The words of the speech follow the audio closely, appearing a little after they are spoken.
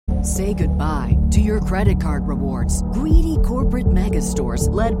Say goodbye to your credit card rewards. Greedy corporate mega stores,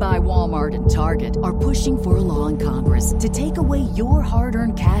 led by Walmart and Target, are pushing for a law in Congress to take away your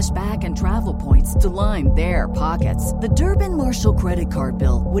hard-earned cash back and travel points to line their pockets. The Durbin-Marshall credit card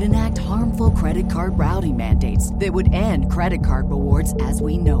bill would enact harmful credit card routing mandates that would end credit card rewards as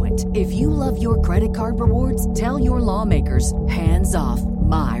we know it. If you love your credit card rewards, tell your lawmakers, hands off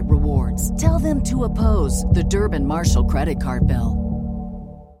my rewards. Tell them to oppose the Durbin-Marshall credit card bill.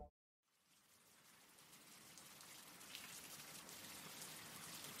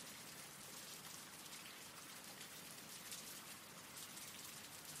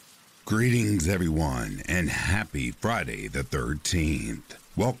 Greetings, everyone, and happy Friday the 13th.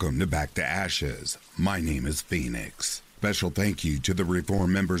 Welcome to Back to Ashes. My name is Phoenix. Special thank you to the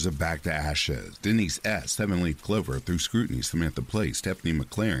reform members of Back to Ashes: Denise S., Seven Leaf Clover, Through Scrutiny, Samantha Place, Stephanie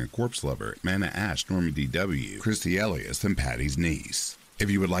McLaren, Corpse Lover, Manna Ash, Normie D.W., Christy Elias, and Patty's niece.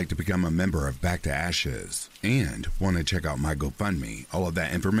 If you would like to become a member of Back to Ashes and want to check out my GoFundMe, all of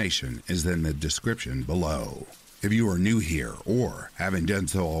that information is in the description below. If you are new here or haven't done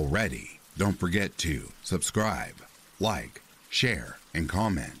so already, don't forget to subscribe, like, share, and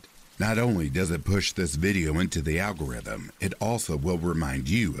comment. Not only does it push this video into the algorithm, it also will remind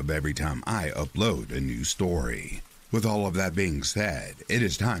you of every time I upload a new story. With all of that being said, it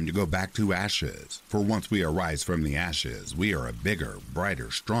is time to go back to ashes. For once we arise from the ashes, we are a bigger,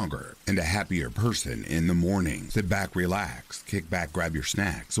 brighter, stronger, and a happier person in the morning. Sit back, relax, kick back, grab your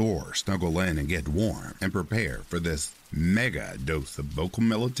snacks, or snuggle in and get warm, and prepare for this mega dose of vocal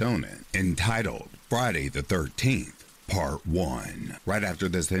melatonin entitled Friday the 13th. Part 1. Right after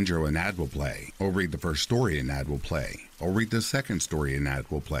this intro, an ad will play. I'll read the first story, an ad will play. I'll read the second story, an ad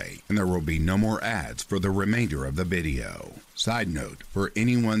will play. And there will be no more ads for the remainder of the video. Side note, for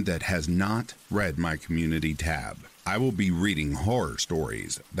anyone that has not read my community tab, I will be reading horror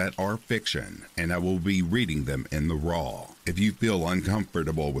stories that are fiction, and I will be reading them in the raw. If you feel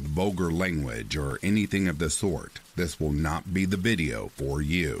uncomfortable with vulgar language or anything of the sort, this will not be the video for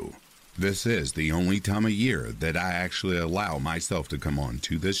you. This is the only time of year that I actually allow myself to come on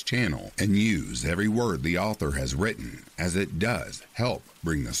to this channel and use every word the author has written, as it does help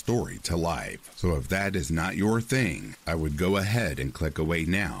bring the story to life. So if that is not your thing, I would go ahead and click away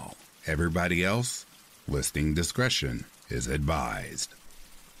now. Everybody else, listening discretion is advised.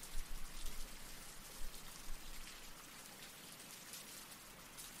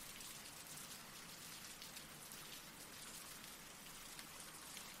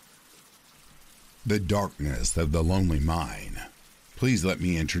 The Darkness of the Lonely Mine. Please let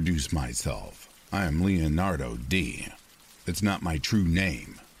me introduce myself. I am Leonardo D. It's not my true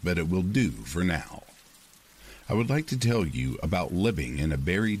name, but it will do for now. I would like to tell you about living in a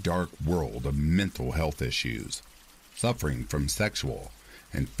very dark world of mental health issues, suffering from sexual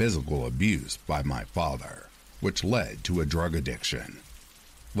and physical abuse by my father, which led to a drug addiction.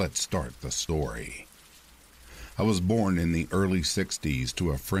 Let's start the story. I was born in the early 60s to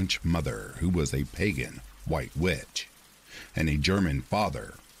a French mother who was a pagan white witch, and a German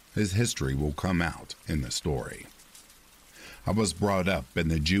father. His history will come out in the story. I was brought up in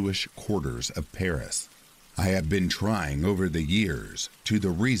the Jewish quarters of Paris. I have been trying over the years to the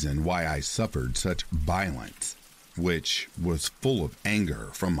reason why I suffered such violence, which was full of anger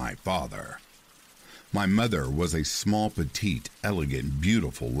from my father. My mother was a small, petite, elegant,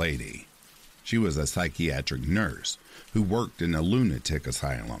 beautiful lady. She was a psychiatric nurse who worked in a lunatic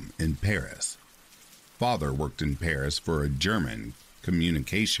asylum in Paris. Father worked in Paris for a German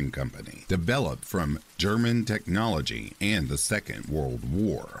communication company developed from German technology and the Second World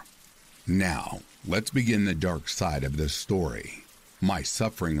War. Now, let's begin the dark side of this story. My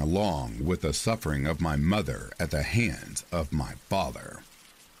suffering along with the suffering of my mother at the hands of my father.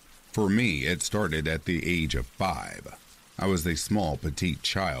 For me, it started at the age of 5. I was a small, petite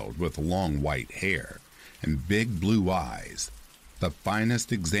child with long white hair and big blue eyes, the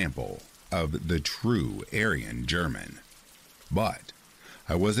finest example of the true Aryan German. But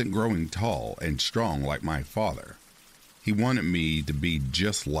I wasn't growing tall and strong like my father. He wanted me to be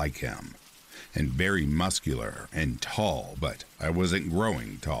just like him, and very muscular and tall, but I wasn't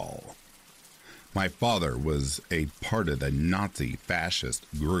growing tall. My father was a part of the Nazi fascist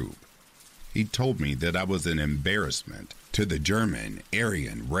group. He told me that I was an embarrassment to the German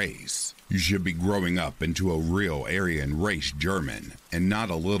Aryan race. You should be growing up into a real Aryan race German and not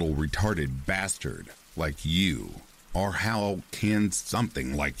a little retarded bastard like you. Or how can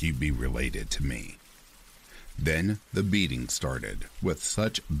something like you be related to me? Then the beating started with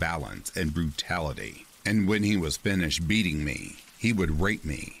such violence and brutality. And when he was finished beating me, he would rape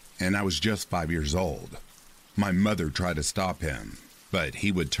me, and I was just 5 years old. My mother tried to stop him, but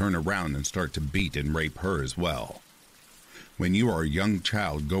he would turn around and start to beat and rape her as well. When you are a young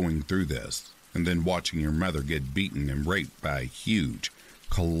child going through this, and then watching your mother get beaten and raped by a huge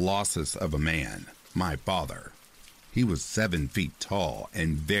colossus of a man, my father, he was 7 feet tall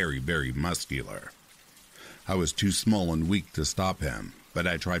and very, very muscular. I was too small and weak to stop him, but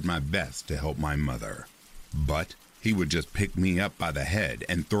I tried my best to help my mother. But he would just pick me up by the head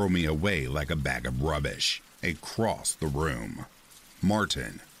and throw me away like a bag of rubbish across the room.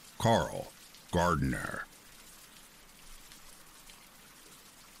 Martin Carl Gardner.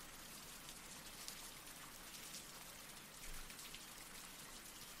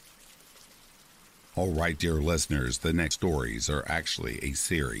 All right, dear listeners, the next stories are actually a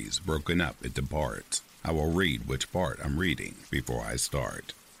series broken up into parts. I will read which part I'm reading before I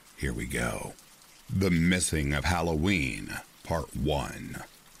start. Here we go. The Missing of Halloween, Part 1.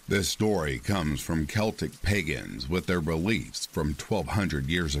 This story comes from Celtic pagans with their beliefs from 1200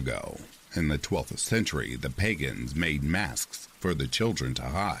 years ago. In the 12th century, the pagans made masks for the children to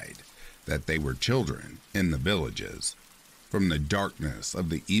hide that they were children in the villages from the darkness of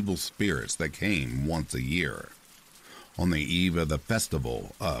the evil spirits that came once a year, on the eve of the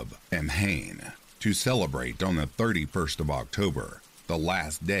festival of Samhain, to celebrate on the 31st of October, the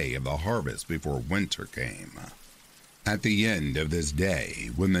last day of the harvest before winter came. At the end of this day,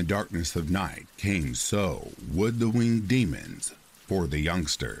 when the darkness of night came, so would the winged demons for the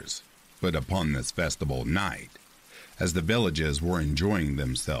youngsters. But upon this festival night, as the villages were enjoying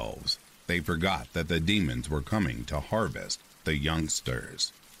themselves, they forgot that the demons were coming to harvest the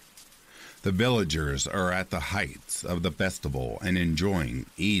youngsters. The villagers are at the heights of the festival and enjoying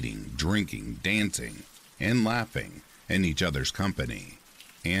eating, drinking, dancing, and laughing in each other's company,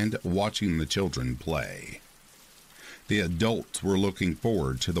 and watching the children play. The adults were looking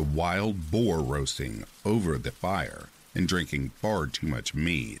forward to the wild boar roasting over the fire and drinking far too much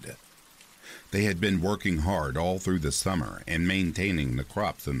mead. They had been working hard all through the summer and maintaining the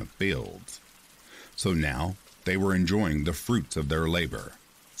crops in the fields. So now they were enjoying the fruits of their labor,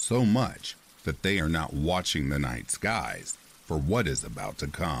 so much that they are not watching the night skies for what is about to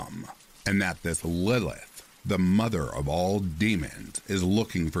come. And that this Lilith, the mother of all demons, is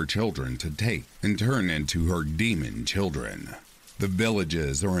looking for children to take and turn into her demon children. The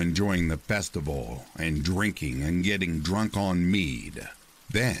villages are enjoying the festival and drinking and getting drunk on mead.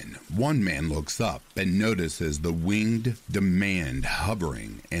 Then one man looks up and notices the winged demand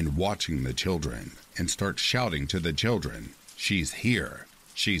hovering and watching the children, and starts shouting to the children, "She's here!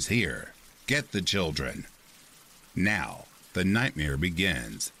 She's here! Get the children!" Now the nightmare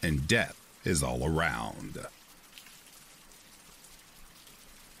begins and death is all around.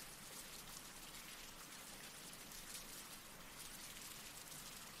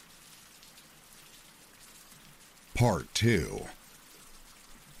 Part 2.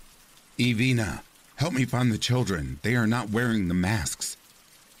 Evina, help me find the children. They are not wearing the masks.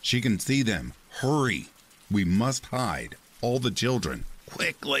 She can see them. Hurry. We must hide all the children.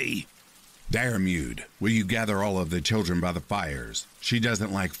 Quickly. Diarmude, will you gather all of the children by the fires? She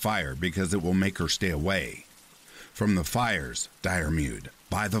doesn't like fire because it will make her stay away. From the fires, Diarmude,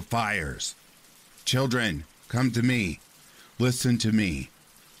 by the fires. Children, come to me. Listen to me.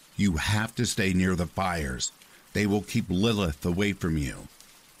 You have to stay near the fires. They will keep Lilith away from you.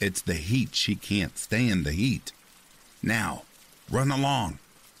 It's the heat. She can't stand the heat. Now, run along.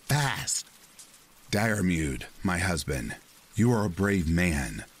 Fast. Diarmude, my husband, you are a brave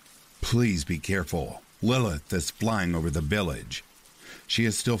man. Please be careful. Lilith is flying over the village. She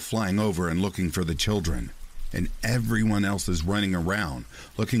is still flying over and looking for the children, and everyone else is running around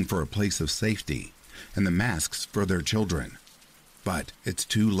looking for a place of safety and the masks for their children. But it's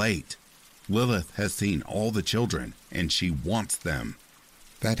too late. Lilith has seen all the children, and she wants them.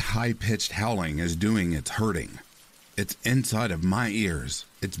 That high-pitched howling is doing its hurting. It's inside of my ears.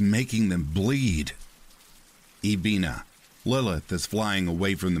 It's making them bleed. Evina, Lilith is flying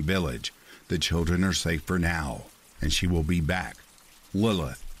away from the village. The children are safe for now, and she will be back.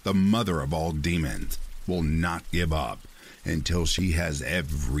 Lilith, the mother of all demons, will not give up until she has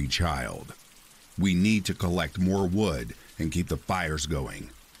every child. We need to collect more wood and keep the fires going.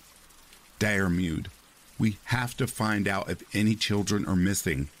 Diarmude, we have to find out if any children are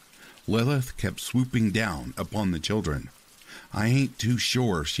missing. Lilith kept swooping down upon the children. I ain't too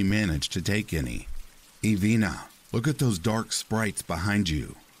sure if she managed to take any. Evina, look at those dark sprites behind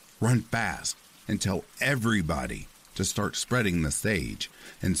you. Run fast and tell everybody to start spreading the sage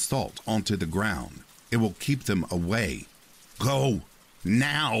and salt onto the ground. It will keep them away. Go,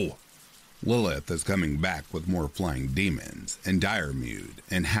 now! Lilith is coming back with more flying demons, and Diarmude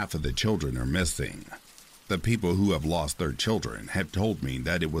and half of the children are missing. The people who have lost their children have told me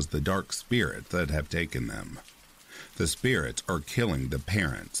that it was the dark spirits that have taken them. The spirits are killing the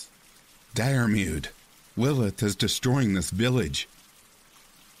parents. Diarmude, Lilith is destroying this village.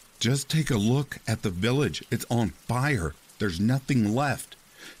 Just take a look at the village. It's on fire. There's nothing left.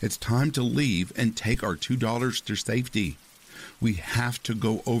 It's time to leave and take our $2 to safety. We have to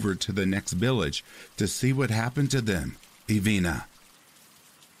go over to the next village to see what happened to them. Evina.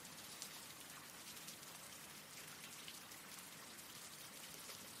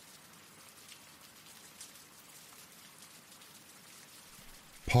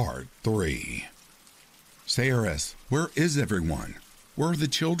 Part 3. Saris, where is everyone? Where are the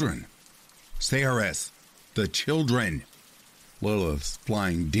children? Saris, the children. Lilith's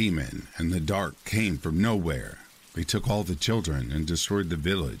flying demon and the dark came from nowhere. They took all the children and destroyed the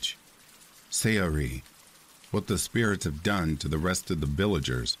village. Sayori, what the spirits have done to the rest of the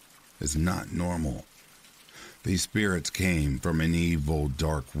villagers is not normal. These spirits came from an evil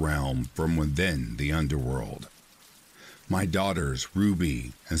dark realm from within the underworld. My daughters,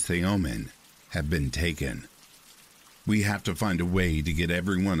 Ruby and Seomin, have been taken. We have to find a way to get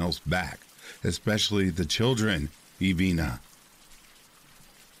everyone else back, especially the children, Evina.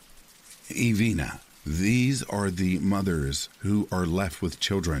 Evina, these are the mothers who are left with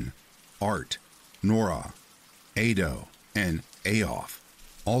children. Art, Nora, Ado, and Aof,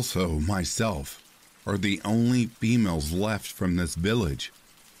 also myself, are the only females left from this village.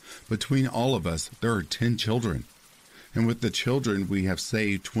 Between all of us, there are 10 children. And with the children, we have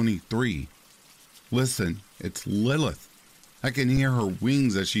saved 23. Listen, it's Lilith. I can hear her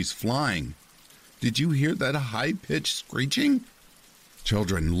wings as she's flying. Did you hear that high-pitched screeching?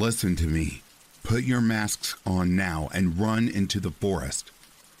 Children, listen to me. Put your masks on now and run into the forest.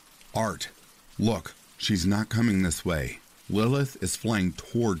 Art, look, she's not coming this way. Lilith is flying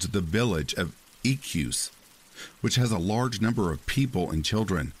towards the village of Ecus, which has a large number of people and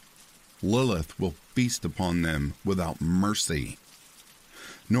children. Lilith will feast upon them without mercy.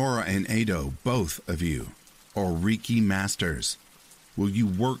 Nora and Ado, both of you, are Reiki masters. Will you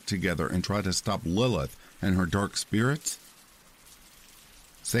work together and try to stop Lilith and her dark spirits?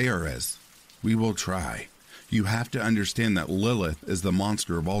 Saris, we will try. You have to understand that Lilith is the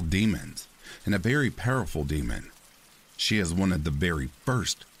monster of all demons, and a very powerful demon. She is one of the very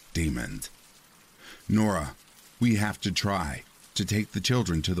first demons. Nora, we have to try to take the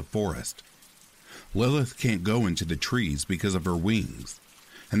children to the forest. Lilith can't go into the trees because of her wings,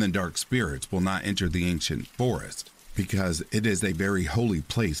 and the dark spirits will not enter the ancient forest because it is a very holy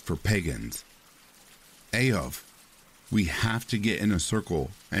place for pagans. Aof, we have to get in a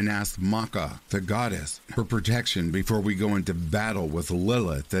circle and ask Maka, the goddess, for protection before we go into battle with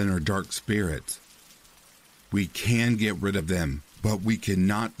Lilith and her dark spirits. We can get rid of them, but we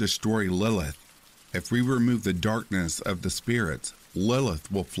cannot destroy Lilith. If we remove the darkness of the spirits,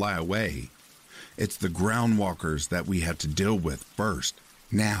 Lilith will fly away. It's the groundwalkers that we have to deal with first.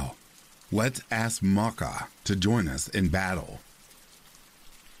 Now, let's ask Maka to join us in battle.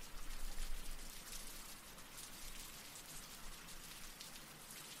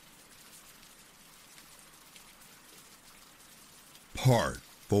 Part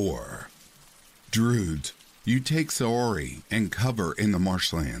 4. Druids, you take Saori and cover in the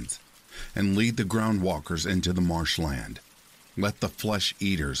marshlands, and lead the groundwalkers into the marshland. Let the flesh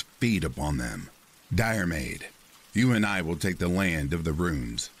eaters feed upon them. Diremaid, you and I will take the land of the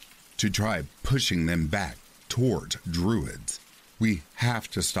runes to try pushing them back towards druids. We have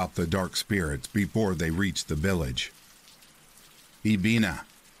to stop the dark spirits before they reach the village. Evina,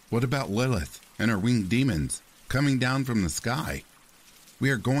 what about Lilith and her winged demons coming down from the sky? We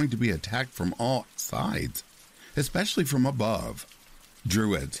are going to be attacked from all sides, especially from above.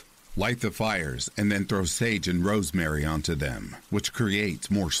 Druids, light the fires and then throw sage and rosemary onto them, which creates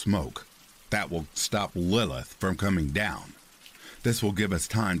more smoke. That will stop Lilith from coming down. This will give us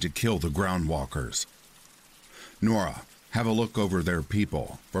time to kill the groundwalkers. Nora, have a look over their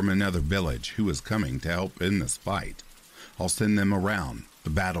people from another village who is coming to help in this fight. I'll send them around the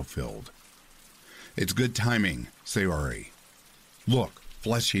battlefield. It's good timing, Sayori. Look,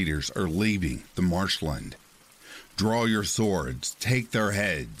 flesh eaters are leaving the marshland. Draw your swords, take their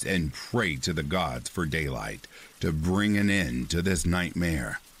heads, and pray to the gods for daylight to bring an end to this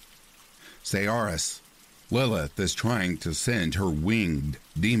nightmare. Saris, Lilith is trying to send her winged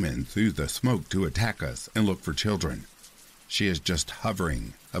demon through the smoke to attack us and look for children. She is just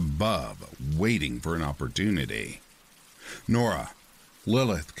hovering above, waiting for an opportunity. Nora,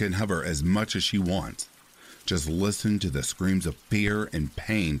 Lilith can hover as much as she wants. Just listen to the screams of fear and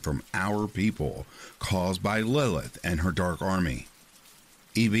pain from our people caused by Lilith and her dark army.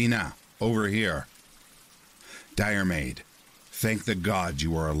 Evina, over here. Dire Maid, thank the gods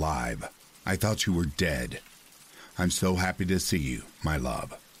you are alive. I thought you were dead. I'm so happy to see you, my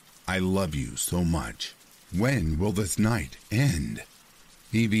love. I love you so much. When will this night end?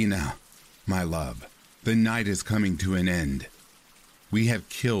 Evina, my love, the night is coming to an end. We have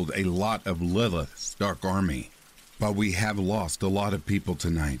killed a lot of Lilith's dark army, but we have lost a lot of people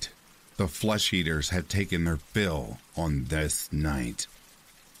tonight. The flesh eaters have taken their fill on this night.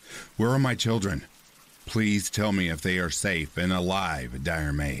 Where are my children? Please tell me if they are safe and alive,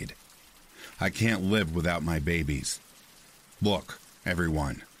 Dire Maid. I can't live without my babies. Look,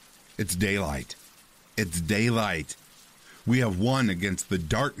 everyone, it's daylight. It's daylight. We have won against the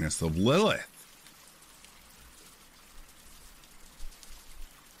darkness of Lilith.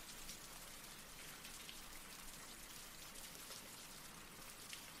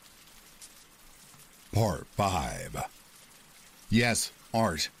 Part 5. Yes,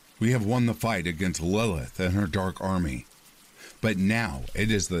 Art, we have won the fight against Lilith and her dark army. But now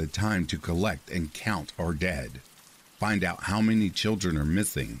it is the time to collect and count our dead. Find out how many children are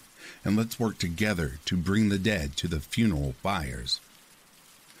missing, and let's work together to bring the dead to the funeral fires.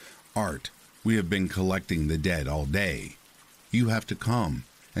 Art, we have been collecting the dead all day. You have to come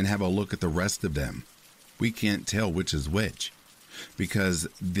and have a look at the rest of them. We can't tell which is which, because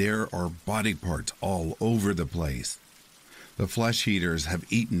there are body parts all over the place. The flesh eaters have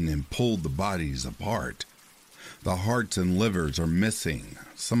eaten and pulled the bodies apart. The hearts and livers are missing.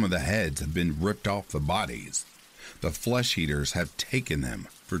 Some of the heads have been ripped off the bodies. The flesh eaters have taken them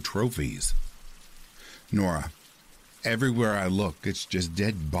for trophies. Nora, everywhere I look, it's just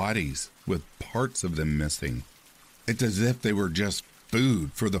dead bodies with parts of them missing. It's as if they were just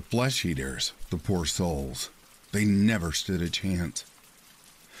food for the flesh eaters, the poor souls. They never stood a chance.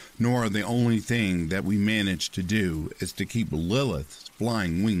 Nor the only thing that we managed to do is to keep Lilith's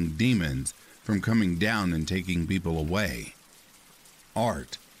flying winged demons from coming down and taking people away.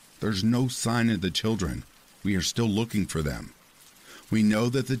 Art, there's no sign of the children. We are still looking for them. We know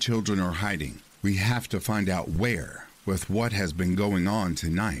that the children are hiding. We have to find out where. With what has been going on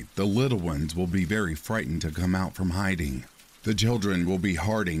tonight, the little ones will be very frightened to come out from hiding. The children will be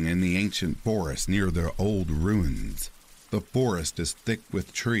hiding in the ancient forest near their old ruins. The forest is thick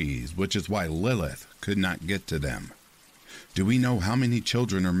with trees, which is why Lilith could not get to them. Do we know how many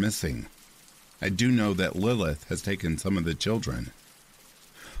children are missing? I do know that Lilith has taken some of the children.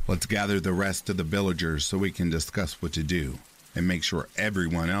 Let's gather the rest of the villagers so we can discuss what to do and make sure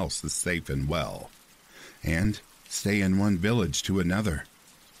everyone else is safe and well. And stay in one village to another.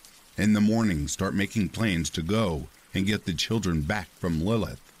 In the morning, start making plans to go and get the children back from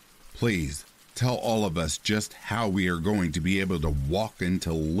Lilith. Please, tell all of us just how we are going to be able to walk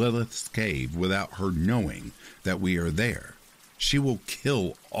into Lilith's cave without her knowing that we are there. She will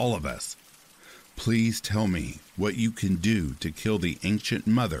kill all of us. Please tell me what you can do to kill the ancient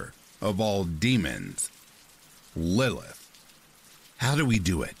mother of all demons, Lilith. How do we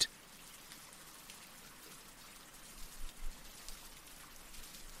do it?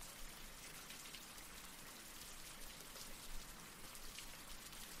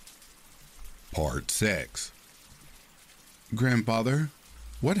 Part 6. Grandfather,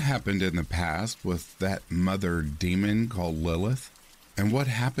 what happened in the past with that mother demon called Lilith? And what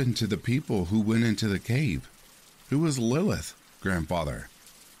happened to the people who went into the cave? Who was Lilith, Grandfather?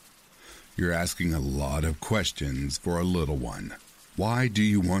 You're asking a lot of questions for a little one. Why do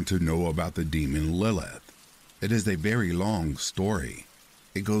you want to know about the demon Lilith? It is a very long story.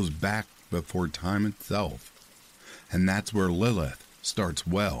 It goes back before time itself. And that's where Lilith starts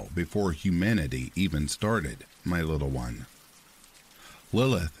well before humanity even started, my little one.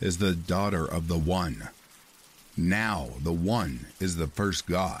 Lilith is the daughter of the One. Now the One is the first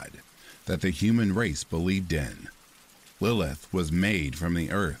god that the human race believed in. Lilith was made from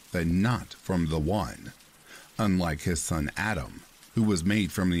the earth and not from the One, unlike his son Adam, who was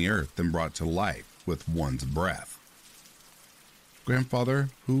made from the earth and brought to life with One's breath. Grandfather,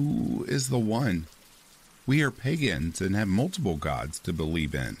 who is the One? We are pagans and have multiple gods to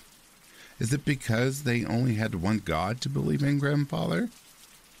believe in. Is it because they only had one god to believe in, Grandfather?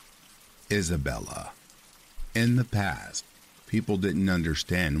 Isabella. In the past, people didn't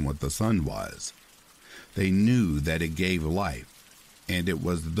understand what the sun was. They knew that it gave life, and it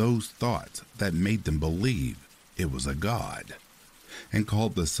was those thoughts that made them believe it was a god, and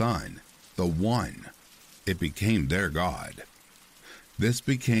called the sun the One. It became their god. This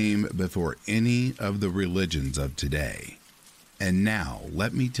became before any of the religions of today. And now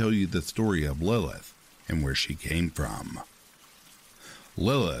let me tell you the story of Lilith and where she came from.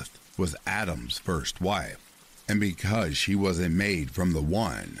 Lilith was Adam's first wife, and because she was a maid from the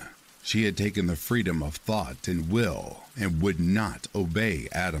One, She had taken the freedom of thought and will and would not obey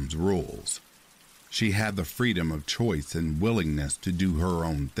Adam's rules. She had the freedom of choice and willingness to do her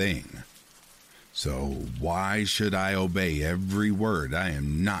own thing. So why should I obey every word? I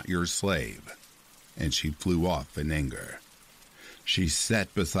am not your slave. And she flew off in anger. She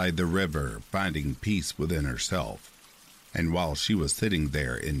sat beside the river, finding peace within herself. And while she was sitting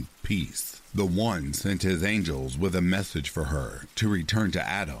there in peace, the One sent his angels with a message for her to return to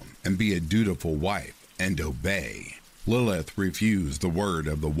Adam and be a dutiful wife and obey. Lilith refused the word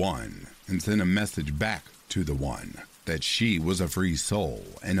of the One and sent a message back to the One that she was a free soul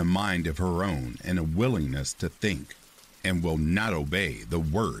and a mind of her own and a willingness to think, and will not obey the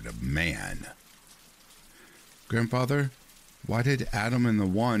word of man. Grandfather, why did Adam and the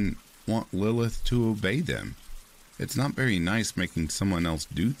One want Lilith to obey them? It's not very nice making someone else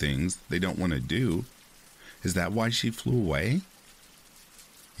do things they don't want to do. Is that why she flew away?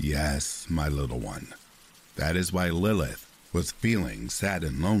 Yes, my little one. That is why Lilith was feeling sad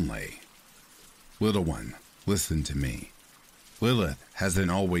and lonely. Little one, listen to me. Lilith hasn't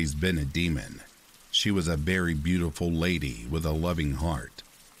always been a demon. She was a very beautiful lady with a loving heart.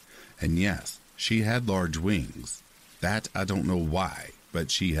 And yes, she had large wings. That I don't know why, but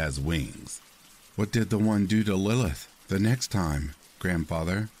she has wings. What did the One do to Lilith the next time,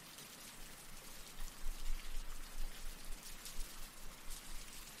 Grandfather?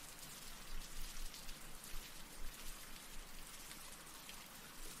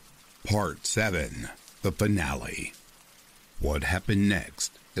 Part 7. The Finale. What happened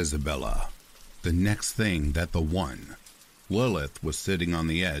next, Isabella? The next thing that the One, Lilith was sitting on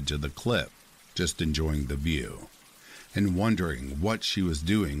the edge of the cliff, just enjoying the view, and wondering what she was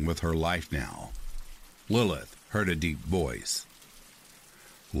doing with her life now. Lilith heard a deep voice.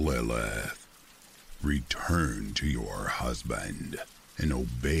 Lilith, return to your husband and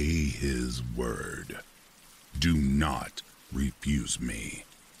obey his word. Do not refuse me.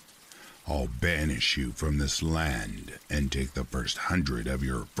 I'll banish you from this land and take the first 100 of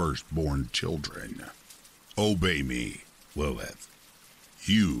your firstborn children. Obey me, Lilith.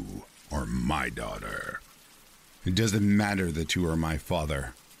 You are my daughter. It doesn't matter that you are my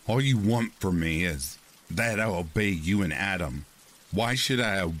father. All you want from me is that I obey you and Adam. Why should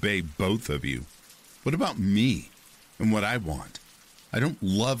I obey both of you? What about me and what I want? I don't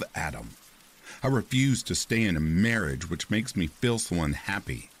love Adam. I refuse to stay in a marriage which makes me feel so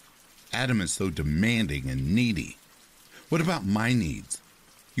unhappy. Adam is so demanding and needy. What about my needs?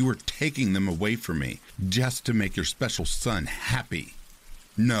 You are taking them away from me just to make your special son happy.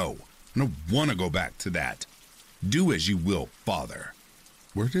 No, I don't want to go back to that. Do as you will, Father.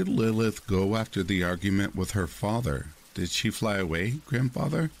 Where did Lilith go after the argument with her father? Did she fly away,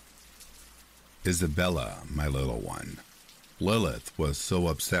 Grandfather? Isabella, my little one. Lilith was so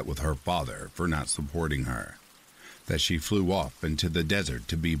upset with her father for not supporting her that she flew off into the desert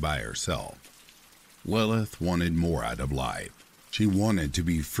to be by herself. Lilith wanted more out of life. She wanted to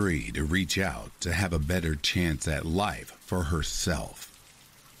be free to reach out, to have a better chance at life for herself.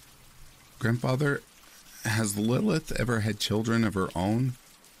 Grandfather, has Lilith ever had children of her own?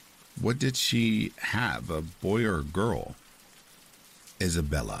 What did she have, a boy or a girl?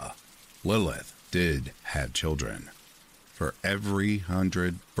 Isabella, Lilith did have children. For every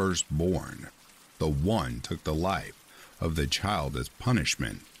 100 firstborn, the One took the life of the child as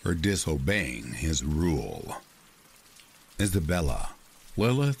punishment for disobeying his rule. Isabella,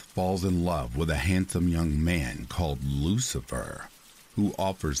 Lilith falls in love with a handsome young man called Lucifer, who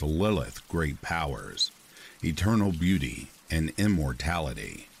offers Lilith great powers, eternal beauty, and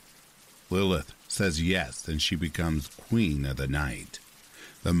immortality. Lilith says yes, and she becomes Queen of the Night,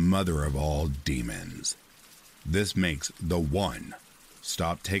 the mother of all demons. This makes the One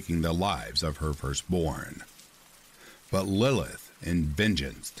stop taking the lives of her firstborn. But Lilith, in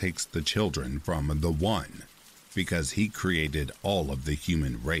vengeance, takes the children from the One, because he created all of the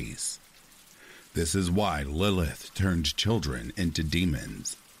human race. This is why Lilith turned children into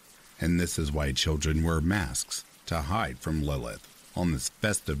demons, and this is why children wear masks to hide from Lilith on this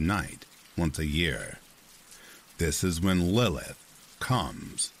festive night once a year. This is when Lilith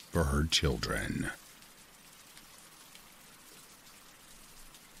comes for her children.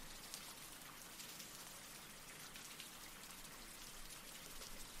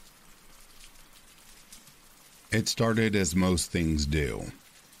 It started as most things do,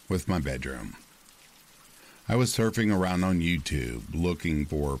 with my bedroom. I was surfing around on YouTube looking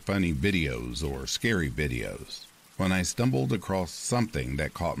for funny videos or scary videos when I stumbled across something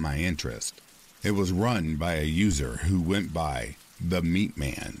that caught my interest. It was run by a user who went by The Meat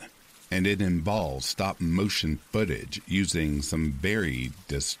Man. and it involves stop-motion footage using some very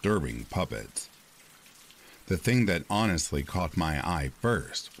disturbing puppets. The thing that honestly caught my eye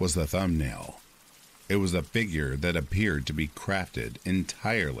first was the thumbnail. It was a figure that appeared to be crafted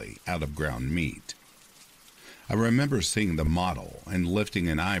entirely out of ground meat. I remember seeing the model and lifting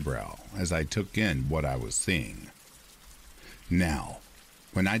an eyebrow as I took in what I was seeing. Now,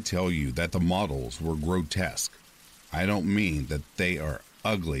 when I tell you that the models were grotesque, I don't mean that they are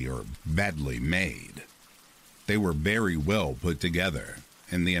ugly or badly made. They were very well put together,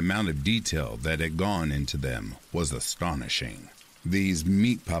 and the amount of detail that had gone into them was astonishing. These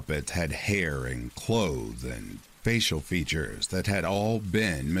meat puppets had hair and clothes and facial features that had all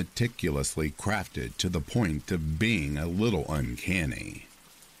been meticulously crafted to the point of being a little uncanny.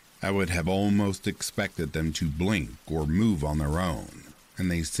 I would have almost expected them to blink or move on their own, and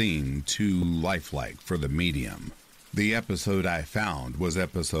they seemed too lifelike for the medium. The episode I found was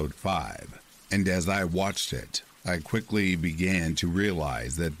episode 5, and as I watched it, I quickly began to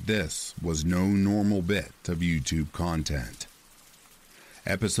realize that this was no normal bit of YouTube content.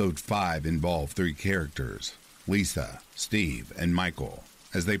 Episode 5 involved 3 characters, Lisa, Steve, and Michael,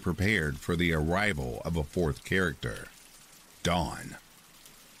 as they prepared for the arrival of a 4th character, Dawn.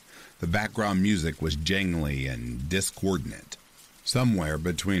 The background music was jangly and discordant, somewhere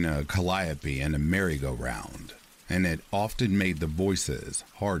between a calliope and a merry-go-round, and it often made the voices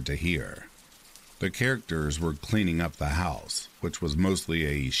hard to hear. The characters were cleaning up the house, which was mostly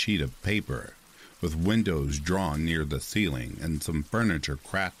a sheet of paper, with windows drawn near the ceiling and some furniture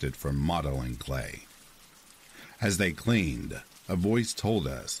crafted from modeling clay. As they cleaned, a voice told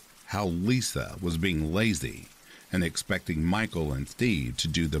us how Lisa was being lazy and expecting Michael and Steve to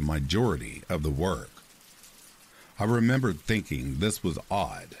do the majority of the work. I remembered thinking this was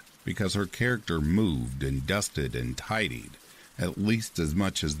odd because her character moved and dusted and tidied at least as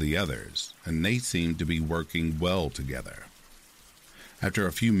much as the others, and they seemed to be working well together. After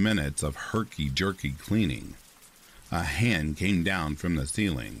a few minutes of herky-jerky cleaning, a hand came down from the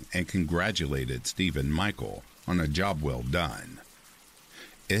ceiling and congratulated Steve and Michael on a job well done.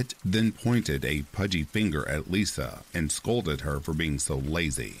 It then pointed a pudgy finger at Lisa and scolded her for being so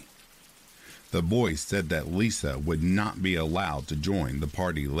lazy. The voice said that Lisa would not be allowed to join the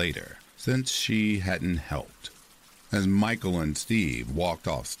party later, since she hadn't helped. As Michael and Steve walked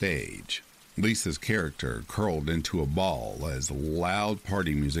off stage, Lisa's character curled into a ball as loud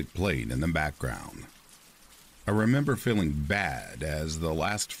party music played in the background. I remember feeling bad as the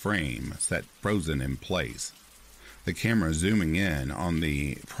last frame sat frozen in place, the camera zooming in on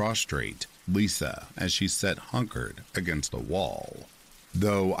the prostrate Lisa as she sat hunkered against a wall.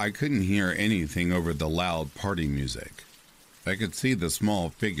 Though I couldn't hear anything over the loud party music, I could see the small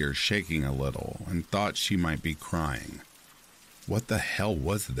figure shaking a little and thought she might be crying. What the hell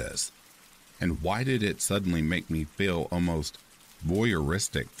was this? And why did it suddenly make me feel almost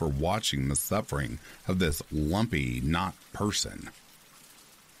voyeuristic for watching the suffering of this lumpy, not person?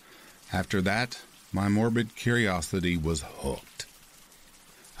 After that, my morbid curiosity was hooked.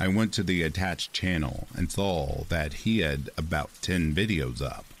 I went to the attached channel and saw that he had about 10 videos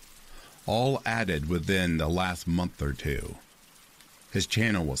up, all added within the last month or two. His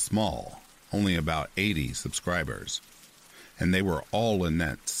channel was small, only about 80 subscribers, and they were all in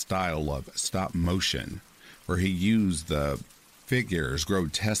that style of stop motion, where he used the figure's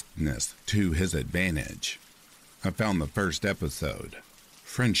grotesqueness to his advantage. I found the first episode,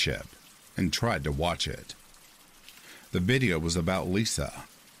 Friendship, and tried to watch it. The video was about Lisa,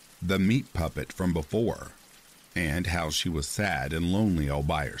 the meat puppet from before, and how she was sad and lonely all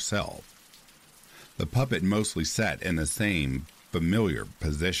by herself. The puppet mostly sat in the same familiar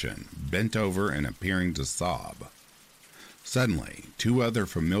position, bent over and appearing to sob. Suddenly, 2 other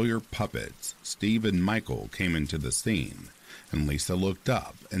familiar puppets, Steve and Michael, came into the scene, and Lisa looked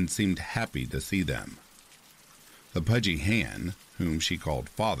up and seemed happy to see them. The pudgy hand, whom she called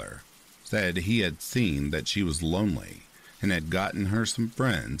Father, said he had seen that she was lonely and had gotten her some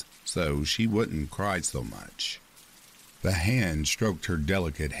friends so she wouldn't cry so much. The hand stroked her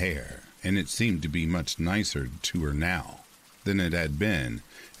delicate hair, and it seemed to be much nicer to her now than it had been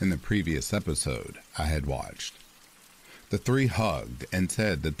in the previous episode I had watched. The 3 hugged and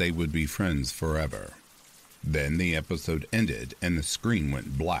said that they would be friends forever. Then the episode ended and the screen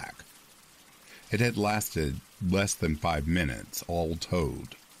went black. It had lasted less than 5 minutes, all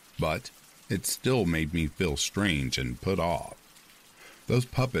told, but it still made me feel strange and put off. Those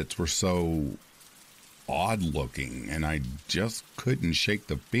puppets were so odd-looking, and I just couldn't shake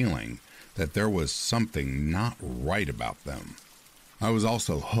the feeling that there was something not right about them. I was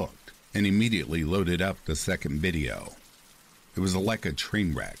also hooked and immediately loaded up the second video. It was like a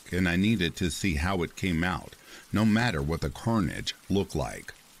train wreck, and I needed to see how it came out, no matter what the carnage looked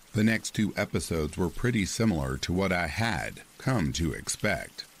like. The next 2 episodes were pretty similar to what I had come to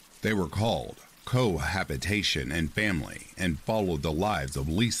expect. They were called Cohabitation and Family and followed the lives of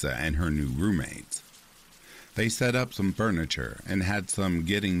Lisa and her new roommates. They set up some furniture and had some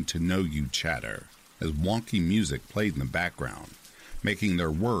getting to know you chatter as wonky music played in the background, making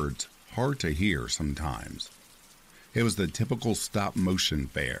their words hard to hear sometimes. It was the typical stop-motion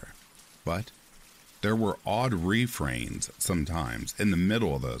fare, but there were odd refrains sometimes in the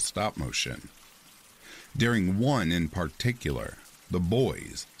middle of the stop-motion. During one in particular, the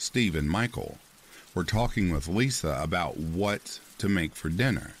boys, Steve and Michael, were talking with Lisa about what to make for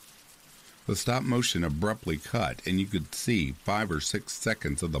dinner. The stop-motion abruptly cut, and you could see 5 or 6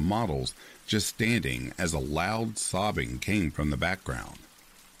 seconds of the models just standing as a loud sobbing came from the background.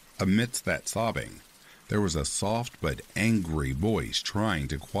 Amidst that sobbing, there was a soft but angry voice trying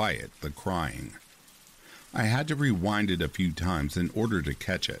to quiet the crying. I had to rewind it a few times in order to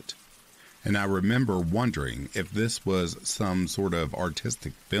catch it, and I remember wondering if this was some sort of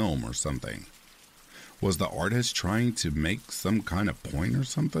artistic film or something. Was the artist trying to make some kind of point or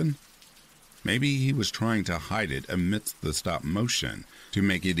something? Maybe he was trying to hide it amidst the stop motion to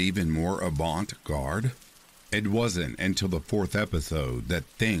make it even more avant-garde? It wasn't until the 4th episode that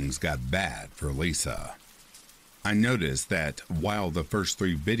things got bad for Lisa. I noticed that while the first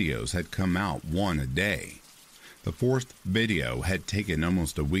 3 videos had come out one a day, the 4th video had taken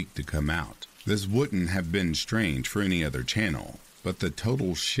almost a week to come out. This wouldn't have been strange for any other channel, but the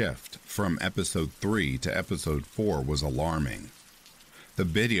total shift from episode 3 to episode 4 was alarming. The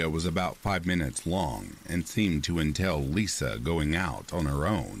video was about 5 minutes long and seemed to entail Lisa going out on her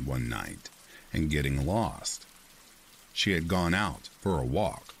own one night and getting lost. She had gone out for a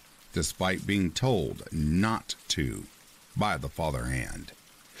walk, despite being told not to by the father hand,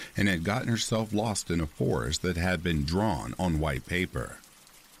 and had gotten herself lost in a forest that had been drawn on white paper.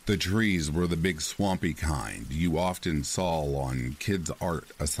 The trees were the big swampy kind you often saw on kids' art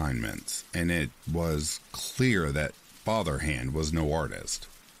assignments, and it was clear that Father Hand was no artist.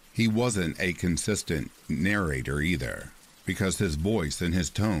 He wasn't a consistent narrator either, because his voice and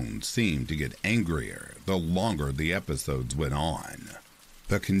his tone seemed to get angrier the longer the episodes went on.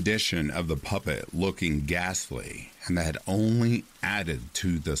 The condition of the puppet looking ghastly, and that only added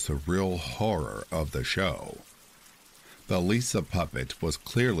to the surreal horror of the show. The Lisa puppet was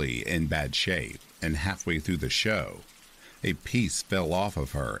clearly in bad shape, and halfway through the show, a piece fell off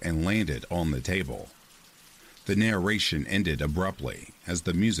of her and landed on the table. The narration ended abruptly as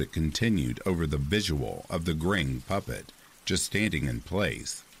the music continued over the visual of the graying puppet just standing in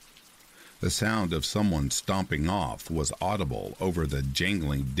place. The sound of someone stomping off was audible over the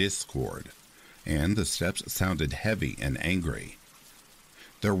jangling discord, and the steps sounded heavy and angry.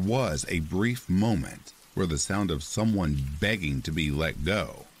 There was a brief moment where the sound of someone begging to be let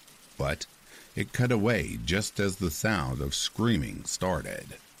go, but it cut away just as the sound of screaming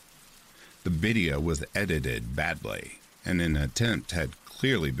started. The video was edited badly, and an attempt had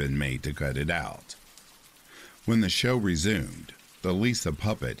clearly been made to cut it out. When the show resumed, the Lisa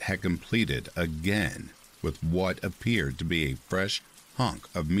puppet had completed again with what appeared to be a fresh hunk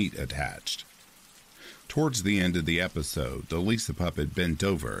of meat attached. Towards the end of the episode, the Lisa puppet bent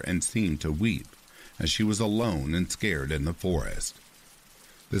over and seemed to weep as she was alone and scared in the forest.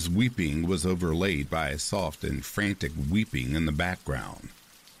 This weeping was overlaid by a soft and frantic weeping in the background,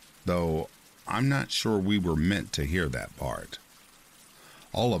 though I'm not sure we were meant to hear that part.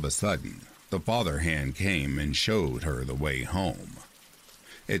 All of a sudden, the father hand came and showed her the way home.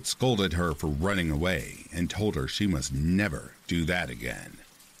 It scolded her for running away and told her she must never do that again.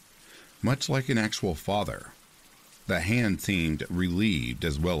 Much like an actual father, the hand seemed relieved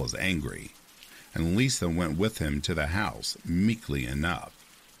as well as angry, and Lisa went with him to the house meekly enough.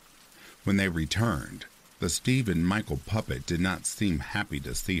 When they returned, the Steve and Michael puppet did not seem happy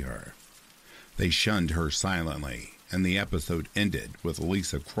to see her. They shunned her silently, and the episode ended with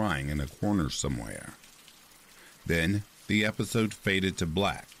Lisa crying in a corner somewhere. Then the episode faded to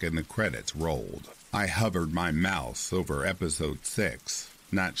black and the credits rolled. I hovered my mouse over episode 6,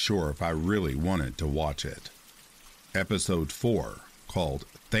 not sure if I really wanted to watch it. Episode 4, called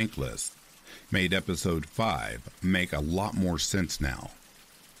Thankless, made episode 5 make a lot more sense now.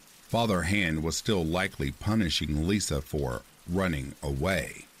 Father Hand was still likely punishing Lisa for running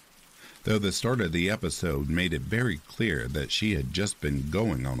away, though the start of the episode made it very clear that she had just been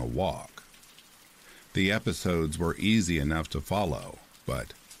going on a walk. The episodes were easy enough to follow,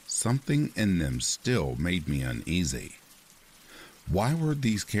 but something in them still made me uneasy. Why were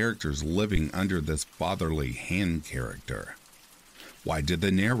these characters living under this fatherly hand character? Why did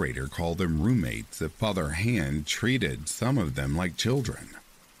the narrator call them roommates if Father Hand treated some of them like children?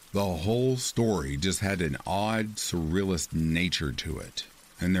 The whole story just had an odd, surrealist nature to it,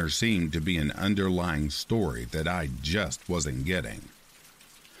 and there seemed to be an underlying story that I just wasn't getting.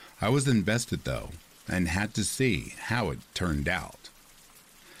 I was invested, though, and had to see how it turned out.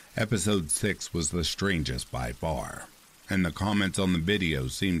 Episode 6 was the strangest by far, and the comments on the video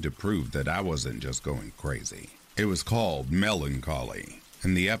seemed to prove that I wasn't just going crazy. It was called Melancholy,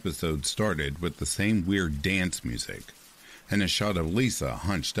 and the episode started with the same weird dance music, and a shot of Lisa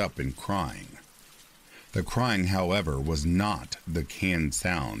hunched up and crying. The crying, however, was not the canned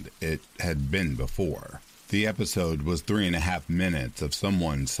sound it had been before. The episode was 3.5 minutes of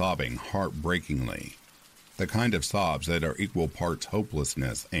someone sobbing heartbreakingly, the kind of sobs that are equal parts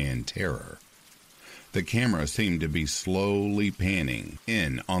hopelessness and terror. The camera seemed to be slowly panning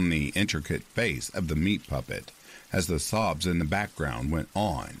in on the intricate face of the meat puppet as the sobs in the background went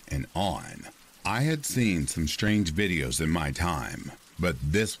on and on. I had seen some strange videos in my time, but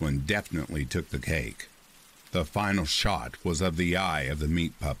this one definitely took the cake. The final shot was of the eye of the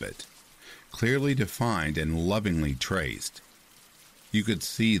meat puppet, clearly defined and lovingly traced. You could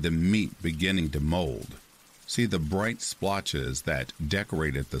see the meat beginning to mold, see the bright splotches that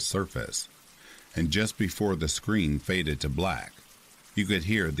decorated the surface, and just before the screen faded to black, you could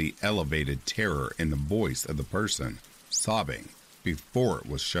hear the elevated terror in the voice of the person sobbing before it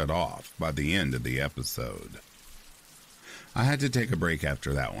was shut off by the end of the episode. I had to take a break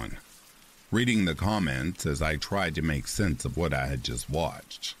after that one, reading the comments as I tried to make sense of what I had just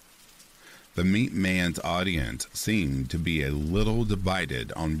watched. The Meat Man's audience seemed to be a little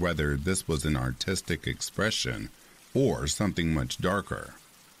divided on whether this was an artistic expression or something much darker.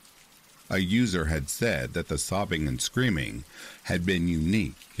 A user had said that the sobbing and screaming had been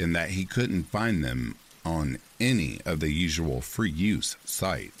unique and that he couldn't find them on any of the usual free use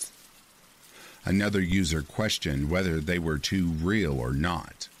sites. Another user questioned whether they were too real or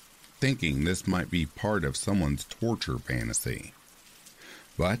not, thinking this might be part of someone's torture fantasy.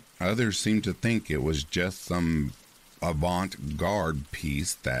 But others seemed to think it was just some avant-garde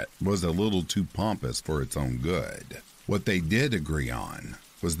piece that was a little too pompous for its own good. What they did agree on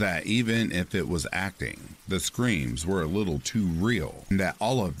was that even if it was acting, the screams were a little too real, and that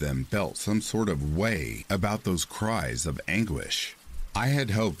all of them felt some sort of way about those cries of anguish. I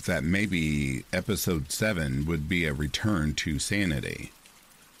had hoped that maybe episode 7 would be a return to sanity.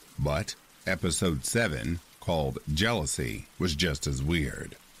 But episode 7, called Jealousy, was just as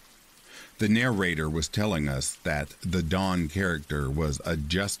weird. The narrator was telling us that the Dawn character was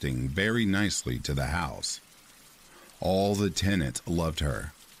adjusting very nicely to the house. All the tenants loved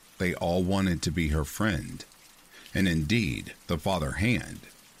her. They all wanted to be her friend. And indeed, the Father Hand,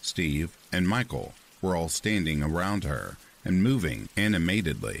 Steve, and Michael were all standing around her and moving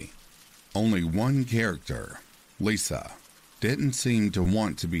animatedly. Only one character, Lisa, didn't seem to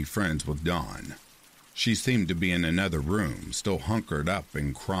want to be friends with Dawn. She seemed to be in another room, still hunkered up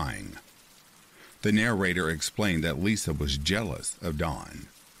and crying. The narrator explained that Lisa was jealous of Dawn,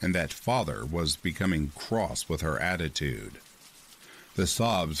 and that Father was becoming cross with her attitude. The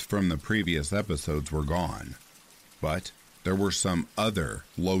sobs from the previous episodes were gone, but there were some other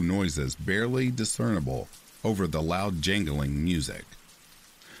low noises barely discernible over the loud jangling music.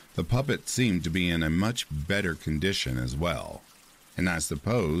 The puppet seemed to be in a much better condition as well, and I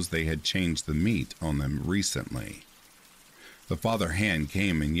suppose they had changed the meat on them recently. The Father Hand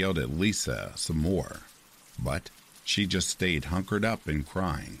came and yelled at Lisa some more, but she just stayed hunkered up and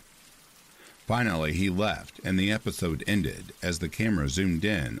crying. Finally, he left, and the episode ended as the camera zoomed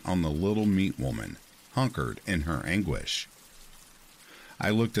in on the little meat woman, hunkered in her anguish.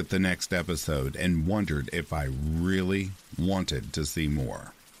 I looked at the next episode and wondered if I really wanted to see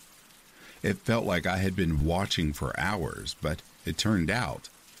more. It felt like I had been watching for hours, but it turned out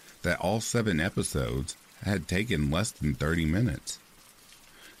that all 7 episodes had taken less than 30 minutes.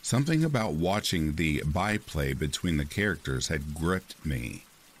 Something about watching the byplay between the characters had gripped me,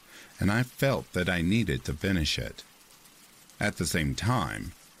 and I felt that I needed to finish it. At the same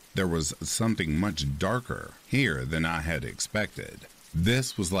time, there was something much darker here than I had expected.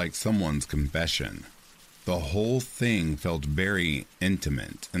 This was like someone's confession. The whole thing felt very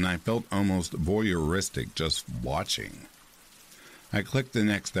intimate, and I felt almost voyeuristic just watching. I clicked the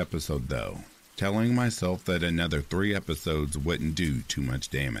next episode, though, telling myself that another 3 episodes wouldn't do too much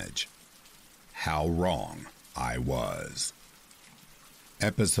damage. How wrong I was.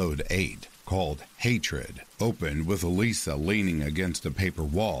 Episode 8, called Hatred, opened with Elisa leaning against a paper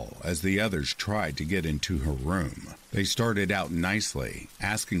wall as the others tried to get into her room. They started out nicely,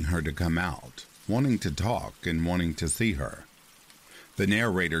 asking her to come out, wanting to talk and wanting to see her. The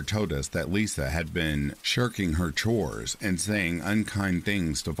narrator told us that Lisa had been shirking her chores and saying unkind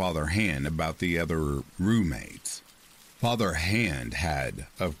things to Father Hand about the other roommates. Father Hand had,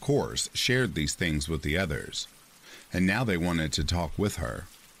 of course, shared these things with the others, and now they wanted to talk with her.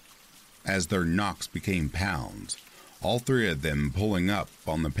 As their knocks became pounds, all three of them pulling up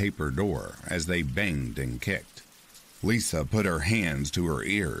on the paper door as they banged and kicked. Lisa put her hands to her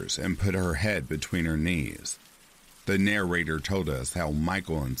ears and put her head between her knees. The narrator told us how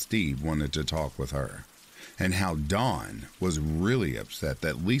Michael and Steve wanted to talk with her, and how Dawn was really upset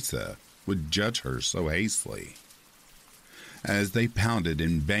that Lisa would judge her so hastily. As they pounded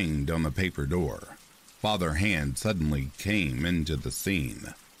and banged on the paper door, Father Hand suddenly came into the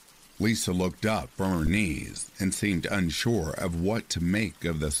scene. Lisa looked up from her knees and seemed unsure of what to make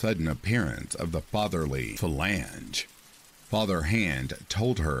of the sudden appearance of the fatherly phalange. Father Hand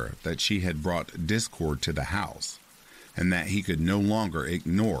told her that she had brought discord to the house, and that he could no longer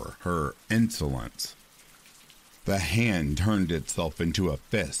ignore her insolence. The hand turned itself into a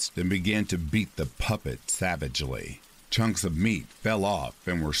fist and began to beat the puppet savagely. Chunks of meat fell off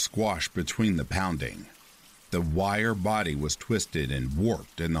and were squashed between the pounding. The wire body was twisted and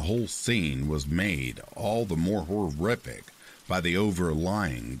warped, and the whole scene was made all the more horrific by the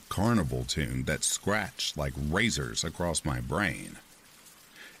overlying carnival tune that scratched like razors across my brain.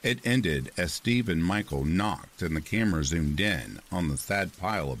 It ended as Steve and Michael knocked and the camera zoomed in on the sad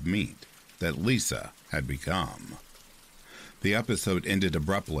pile of meat that Lisa had become. The episode ended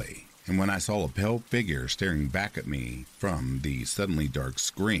abruptly, and when I saw a pale figure staring back at me from the suddenly dark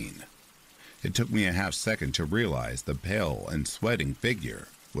screen, it took me a half second to realize the pale and sweating figure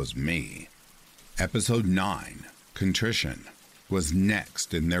was me. Episode 9, Contrition, was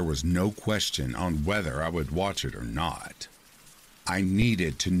next, and there was no question on whether I would watch it or not. I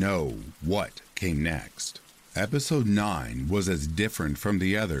needed to know what came next. Episode 9 was as different from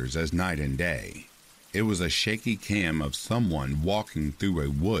the others as night and day. It was a shaky cam of someone walking through a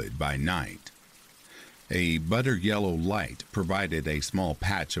wood by night. A butter yellow light provided a small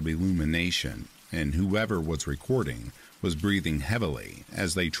patch of illumination, and whoever was recording was breathing heavily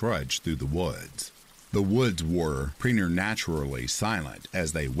as they trudged through the woods. The woods were preternaturally silent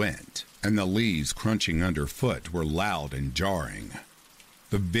as they went, and the leaves crunching underfoot were loud and jarring.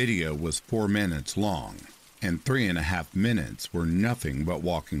 The video was 4 minutes long, and 3.5 minutes were nothing but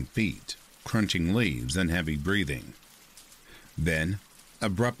walking feet, crunching leaves, and heavy breathing. Then,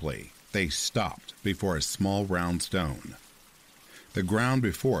 abruptly, they stopped before a small round stone. The ground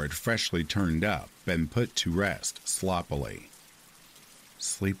before it freshly turned up and put to rest sloppily.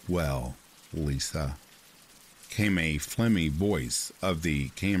 "Sleep well, Lisa," came a phlegmy voice of the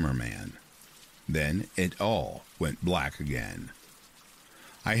cameraman. Then it all went black again.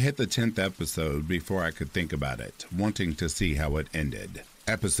 I hit the 10th episode before I could think about it, wanting to see how it ended.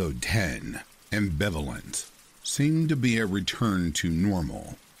 Episode 10, Ambivalent, seemed to be a return to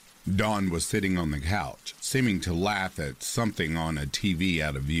normal. Dawn was sitting on the couch, seeming to laugh at something on a TV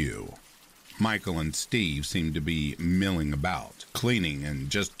out of view. Michael and Steve seemed to be milling about, cleaning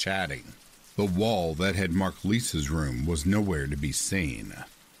and just chatting. The wall that had marked Lisa's room was nowhere to be seen.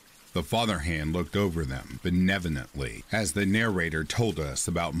 The father hand looked over them benevolently as the narrator told us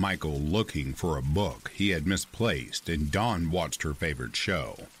about Michael looking for a book he had misplaced, and Dawn watched her favorite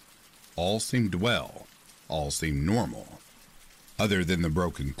show. All seemed well. All seemed normal, other than the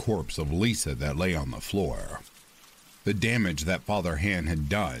broken corpse of Lisa that lay on the floor. The damage that Father Hand had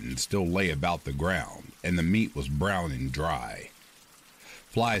done still lay about the ground, and the meat was brown and dry.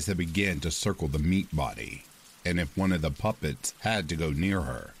 Flies had begun to circle the meat body, and if one of the puppets had to go near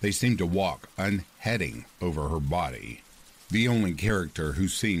her, they seemed to walk unheading over her body. The only character who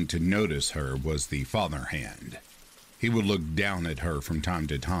seemed to notice her was the Father Hand. He would look down at her from time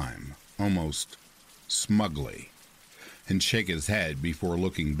to time, almost smugly, and shake his head before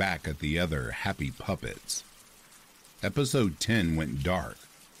looking back at the other happy puppets. Episode 10 went dark,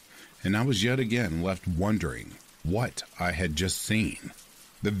 and I was yet again left wondering what I had just seen.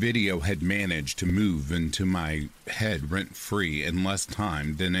 The video had managed to move into my head rent-free in less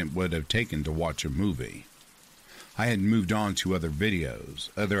time than it would have taken to watch a movie. I had moved on to other videos,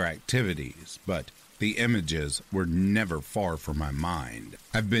 other activities, but the images were never far from my mind.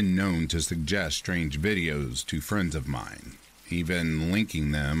 I've been known to suggest strange videos to friends of mine, even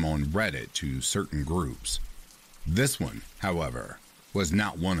linking them on Reddit to certain groups. This one, however, was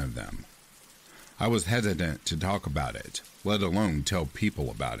not one of them. I was hesitant to talk about it, let alone tell people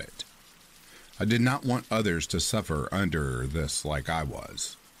about it. I did not want others to suffer under this like I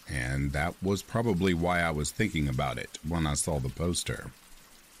was, and that was probably why I was thinking about it when I saw the poster.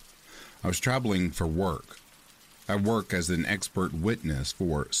 I was traveling for work. I work as an expert witness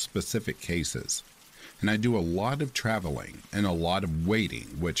for specific cases, and I do a lot of traveling and a lot of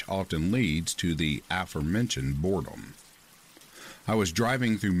waiting, which often leads to the aforementioned boredom. I was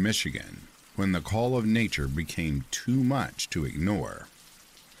driving through Michigan when the call of nature became too much to ignore.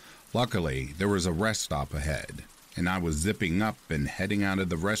 Luckily, there was a rest stop ahead, and I was zipping up and heading out of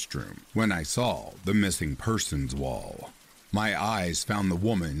the restroom when I saw the missing persons wall. My eyes found the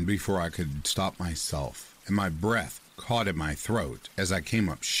woman before I could stop myself, and my breath caught in my throat as I came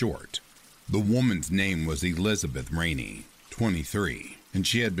up short. The woman's name was Elizabeth Rainey, 23, and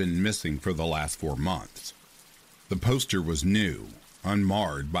she had been missing for the last 4 months. The poster was new,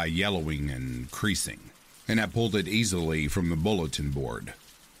 unmarred by yellowing and creasing, and I pulled it easily from the bulletin board.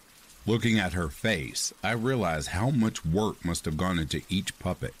 Looking at her face, I realized how much work must have gone into each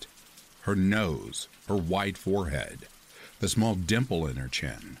puppet. Her nose, her wide forehead, the small dimple in her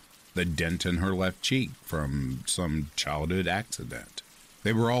chin, the dent in her left cheek from some childhood accident.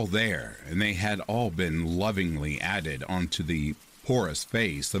 They were all there, and they had all been lovingly added onto the porous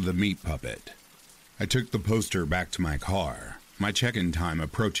face of the meat puppet. I took the poster back to my car, my check-in time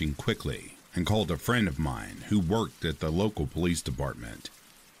approaching quickly, and called a friend of mine who worked at the local police department.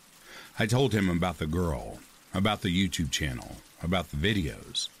 I told him about the girl, about the YouTube channel, about the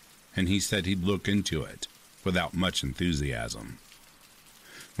videos, and he said he'd look into it without much enthusiasm.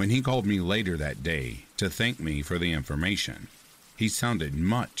 When he called me later that day to thank me for the information, he sounded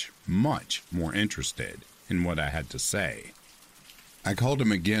much, much more interested in what I had to say. I called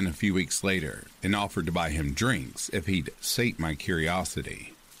him again a few weeks later and offered to buy him drinks if he'd sate my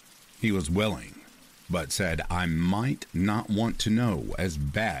curiosity. He was willing, but said I might not want to know as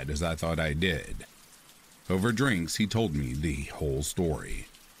bad as I thought I did. Over drinks, he told me the whole story.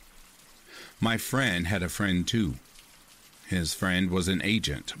 My friend had a friend too. His friend was an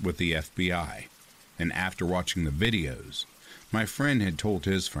agent with the FBI, and after watching the videos, my friend had told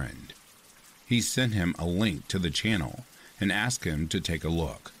his friend. He sent him a link to the channel and asked him to take a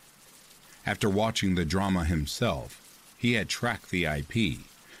look. After watching the drama himself, he had tracked the IP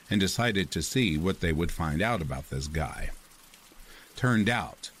and decided to see what they would find out about this guy. Turned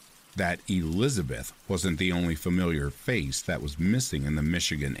out that Elizabeth wasn't the only familiar face that was missing in the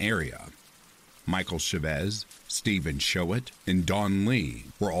Michigan area. Michael Chavez, Stephen Showett, and Don Lee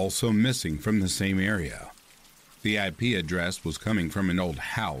were also missing from the same area. The IP address was coming from an old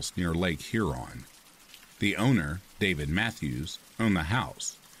house near Lake Huron. The owner, David Matthews, owned the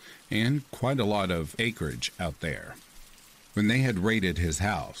house, and quite a lot of acreage out there. When they had raided his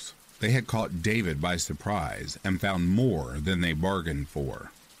house, they had caught David by surprise and found more than they bargained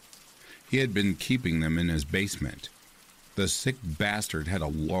for. He had been keeping them in his basement. The sick bastard had a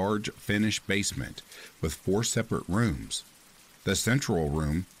large finished basement with 4 separate rooms. The central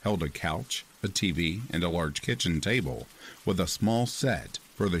room held a couch, a TV, and a large kitchen table with a small set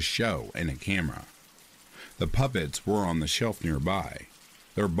for the show and a camera. The puppets were on the shelf nearby,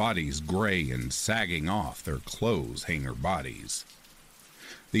 their bodies gray and sagging off their clothes hanger bodies.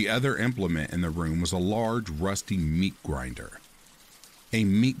 The other implement in the room was a large rusty meat grinder. A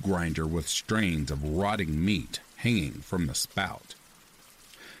meat grinder with strains of rotting meat hanging from the spout.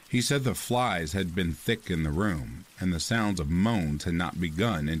 He said the flies had been thick in the room, and the sounds of moans had not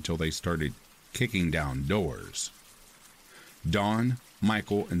begun until they started kicking down doors. Don,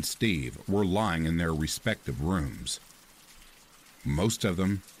 Michael, and Steve were lying in their respective rooms. Most of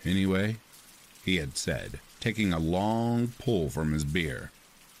them, anyway, he had said, taking a long pull from his beer.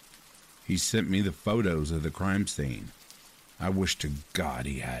 He sent me the photos of the crime scene. I wish to God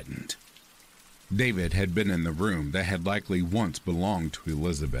he hadn't. David had been in the room that had likely once belonged to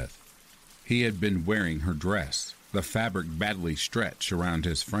Elizabeth. He had been wearing her dress, the fabric badly stretched around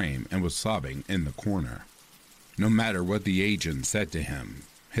his frame, and was sobbing in the corner. No matter what the agent said to him,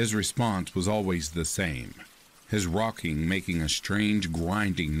 his response was always the same, his rocking making a strange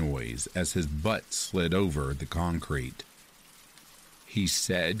grinding noise as his butt slid over the concrete. He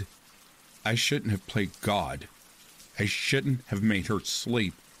said, "I shouldn't have played God. I shouldn't have made her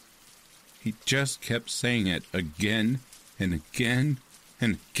sleep." He just kept saying it again and again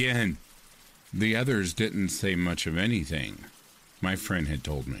and again. The others didn't say much of anything, my friend had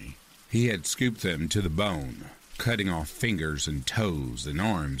told me. He had scooped them to the bone, cutting off fingers and toes and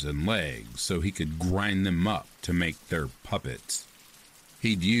arms and legs so he could grind them up to make their puppets.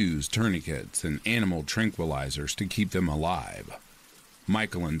 He'd used tourniquets and animal tranquilizers to keep them alive.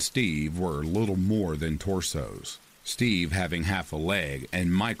 Michael and Steve were little more than torsos, Steve having half a leg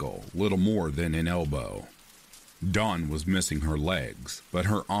and Michael little more than an elbow. Dawn was missing her legs, but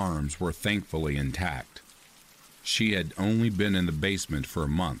her arms were thankfully intact. She had only been in the basement for a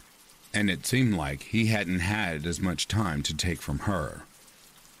month, and it seemed like he hadn't had as much time to take from her.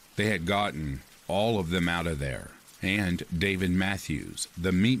 They had gotten all of them out of there, and David Matthews,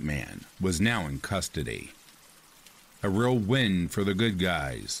 the meat man, was now in custody. A real win for the good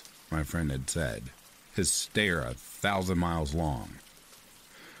guys, my friend had said, his stare 1,000 miles long.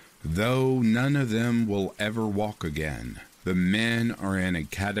 Though none of them will ever walk again, the men are in a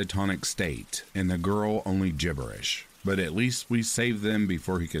catatonic state, and the girl only gibberish. But at least we saved them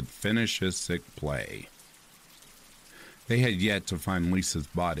before he could finish his sick play. They had yet to find Lisa's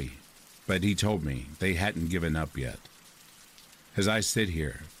body, but he told me they hadn't given up yet. As I sit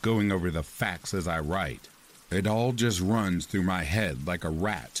here, going over the facts as I write, it all just runs through my head like a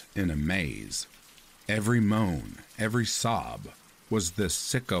rat in a maze. Every moan, every sob, was this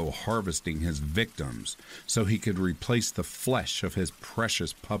sicko harvesting his victims so he could replace the flesh of his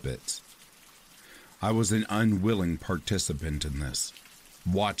precious puppets. I was an unwilling participant in this,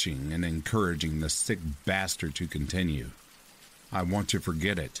 watching and encouraging the sick bastard to continue. I want to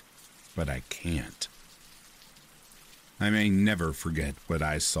forget it, but I can't. I may never forget what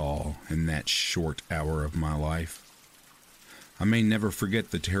I saw in that short hour of my life. I may never forget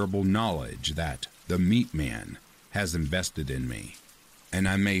the terrible knowledge that the meat man has invested in me, and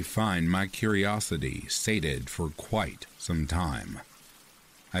I may find my curiosity sated for quite some time.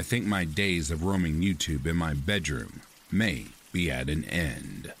 I think my days of roaming YouTube in my bedroom may be at an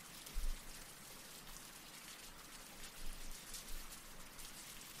end.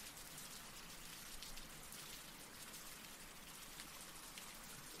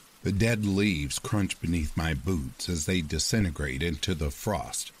 The dead leaves crunch beneath my boots as they disintegrate into the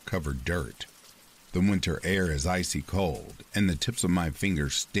frost-covered dirt. The winter air is icy cold, and the tips of my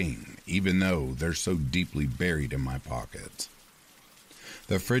fingers sting, even though they're so deeply buried in my pockets.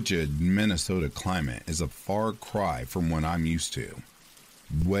 The frigid Minnesota climate is a far cry from what I'm used to,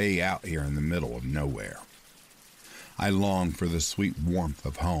 way out here in the middle of nowhere. I long for the sweet warmth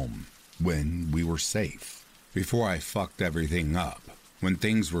of home, when we were safe, before I fucked everything up. When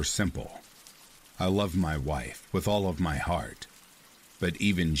things were simple. I loved my wife with all of my heart, but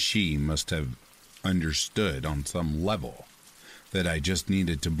even she must have understood on some level that I just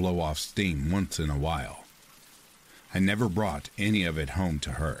needed to blow off steam once in a while. I never brought any of it home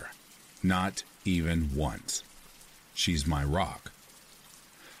to her, not even once. She's my rock.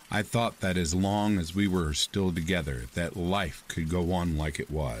 I thought that as long as we were still together, that life could go on like it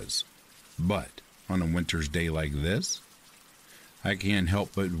was. But on a winter's day like this, I can't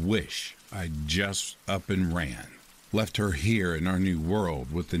help but wish I'd just up and ran. Left her here in our new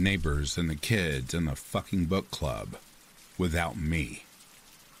world with the neighbors and the kids and the fucking book club. Without me.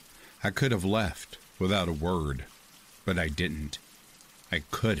 I could have left without a word, but I didn't. I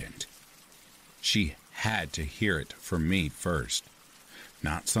couldn't. She had to hear it from me first.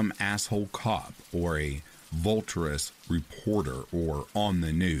 Not some asshole cop or a vulturous reporter or on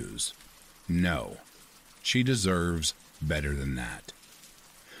the news. No. She deserves better than that.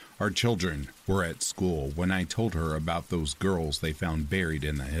 Our children were at school when I told her about those girls they found buried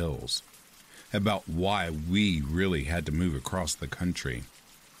in the hills, about why we really had to move across the country.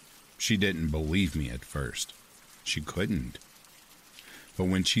 She didn't believe me at first. She couldn't. But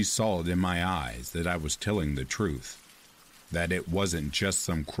when she saw it in my eyes that I was telling the truth, that it wasn't just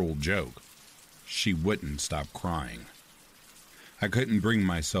some cruel joke, she wouldn't stop crying. I couldn't bring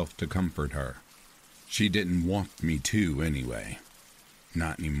myself to comfort her. She didn't want me to anyway.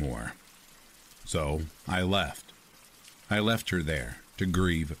 Not anymore. So I left. I left her there to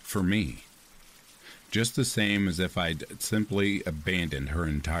grieve for me. Just the same as if I'd simply abandoned her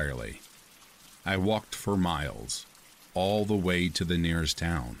entirely. I walked for miles, all the way to the nearest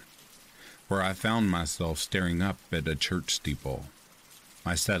town, where I found myself staring up at a church steeple.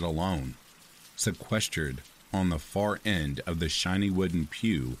 I sat alone, sequestered on the far end of the shiny wooden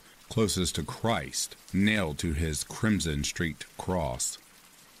pew closest to Christ, nailed to his crimson-streaked cross.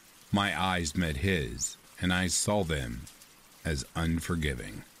 My eyes met his, and I saw them as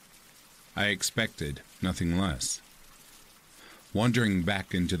unforgiving. I expected nothing less. Wandering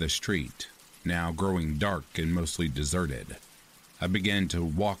back into the street, now growing dark and mostly deserted, I began to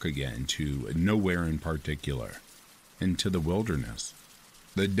walk again to nowhere in particular, into the wilderness.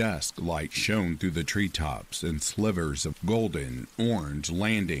 The dusk light shone through the treetops and slivers of golden orange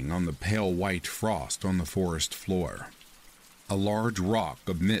landing on the pale white frost on the forest floor. A large rock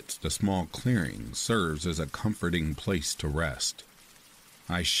amidst a small clearing serves as a comforting place to rest.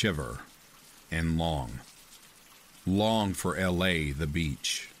 I shiver and long. Long for L.A., the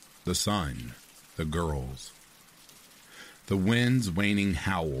beach, the sun, the girls. The wind's waning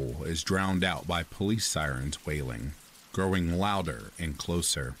howl is drowned out by police sirens wailing, growing louder and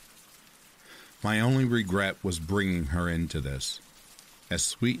closer. My only regret was bringing her into this, as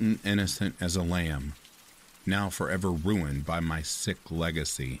sweet and innocent as a lamb, now forever ruined by my sick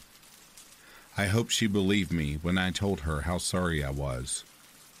legacy. I hope she believed me when I told her how sorry I was.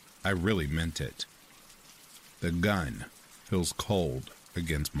 I really meant it. The gun feels cold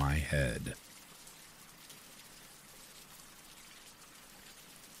against my head.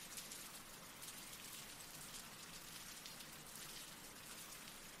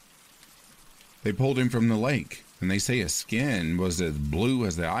 They pulled him from the lake, and they say his skin was as blue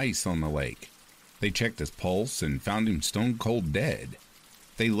as the ice on the lake. They checked his pulse and found him stone cold dead.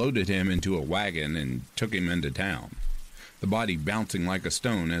 They loaded him into a wagon and took him into town, the body bouncing like a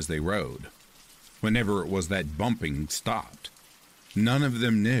stone as they rode. Whenever it was that bumping stopped. None of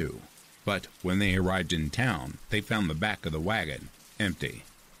them knew, but when they arrived in town, they found the back of the wagon empty.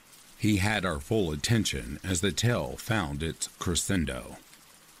 He had our full attention as the tale found its crescendo.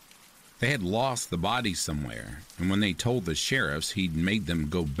 They had lost the body somewhere, and when they told the sheriffs, he'd made them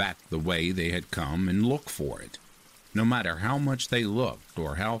go back the way they had come and look for it. No matter how much they looked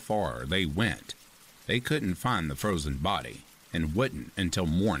or how far they went, they couldn't find the frozen body, and wouldn't until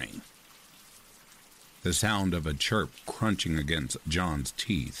morning. The sound of a chirp crunching against John's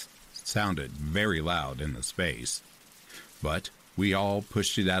teeth sounded very loud in the space, but we all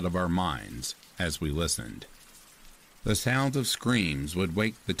pushed it out of our minds as we listened. The sounds of screams would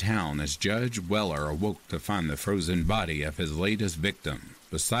wake the town as Judge Weller awoke to find the frozen body of his latest victim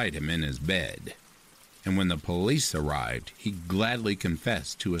beside him in his bed. And when the police arrived, he gladly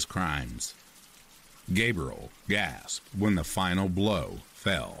confessed to his crimes. Gabriel gasped when the final blow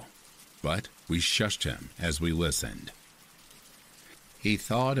fell, but we shushed him as we listened. He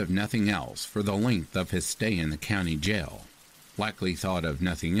thought of nothing else for the length of his stay in the county jail. Likely thought of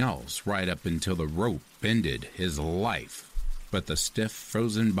nothing else right up until the rope ended his life, but the stiff,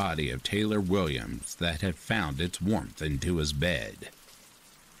 frozen body of Taylor Williams that had found its warmth into his bed.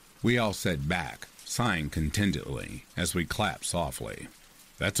 We all sat back, sighing contentedly as we clapped softly.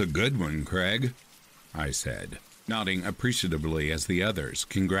 "That's a good one, Craig," I said, nodding appreciatively as the others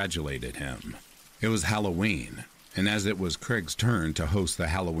congratulated him. It was Halloween, and as it was Craig's turn to host the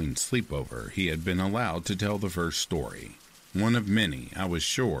Halloween sleepover, he had been allowed to tell the first story. One of many, I was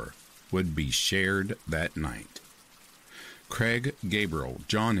sure, would be shared that night. Craig, Gabriel,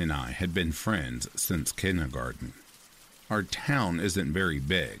 John, and I had been friends since kindergarten. Our town isn't very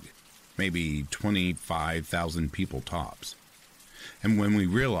big, maybe 25,000 people tops. And when we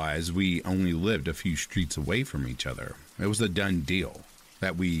realized we only lived a few streets away from each other, it was a done deal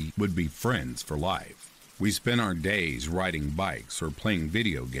that we would be friends for life. We spent our days riding bikes or playing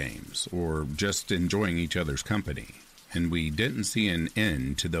video games or just enjoying each other's company. And we didn't see an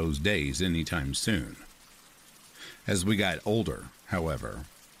end to those days anytime soon. As we got older, however,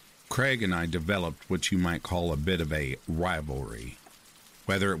 Craig and I developed what you might call a bit of a rivalry.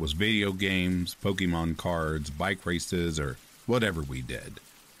 Whether it was video games, Pokemon cards, bike races, or whatever we did,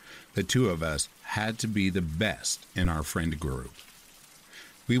 the two of us had to be the best in our friend group.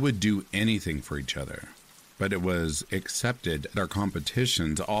 We would do anything for each other, but it was accepted that our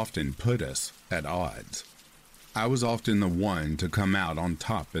competitions often put us at odds. I was often the one to come out on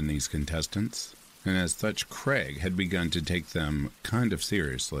top in these contestants, and as such Craig had begun to take them kind of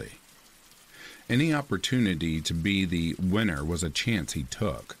seriously. Any opportunity to be the winner was a chance he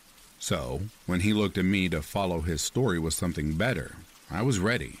took, so when he looked at me to follow his story with something better, I was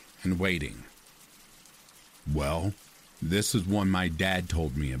ready and waiting. Well, this is one my dad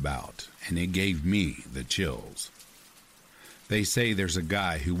told me about, and it gave me the chills. They say there's a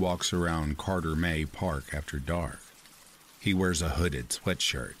guy who walks around Carter May Park after dark. He wears a hooded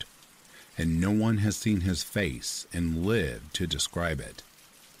sweatshirt, and no one has seen his face and lived to describe it.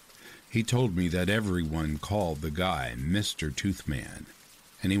 He told me that everyone called the guy Mr. Toothman,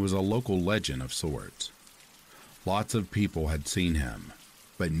 and he was a local legend of sorts. Lots of people had seen him,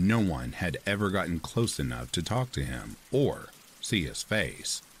 but no one had ever gotten close enough to talk to him or see his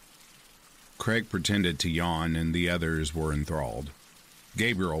face. Craig pretended to yawn, and the others were enthralled.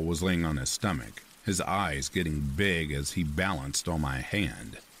 Gabriel was laying on his stomach, his eyes getting big as he balanced on my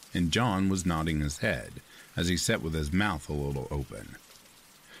hand, and John was nodding his head as he sat with his mouth a little open.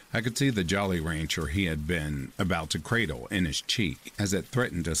 I could see the Jolly Rancher he had been about to cradle in his cheek as it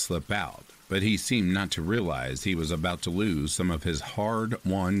threatened to slip out, but he seemed not to realize he was about to lose some of his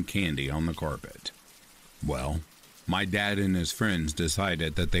hard-won candy on the carpet. Well, my dad and his friends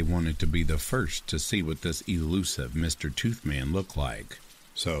decided that they wanted to be the first to see what this elusive Mr. Toothman looked like.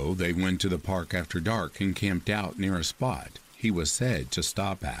 So they went to the park after dark and camped out near a spot he was said to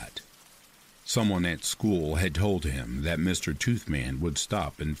stop at. Someone at school had told him that Mr. Toothman would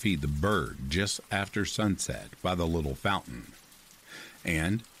stop and feed the bird just after sunset by the little fountain.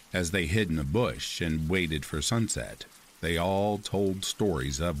 And as they hid in a bush and waited for sunset, they all told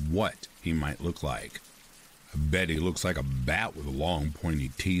stories of what he might look like. "I bet he looks like a bat with long pointy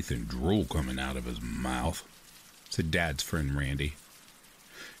teeth and drool coming out of his mouth," said Dad's friend Randy.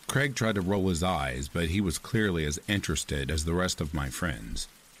 Craig tried to roll his eyes, but he was clearly as interested as the rest of my friends.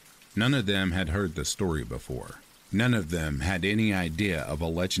 None of them had heard the story before. None of them had any idea of a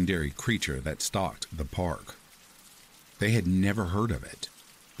legendary creature that stalked the park. They had never heard of it,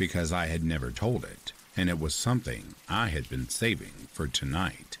 because I had never told it, and it was something I had been saving for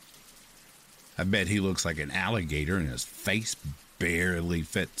tonight. "I bet he looks like an alligator and his face barely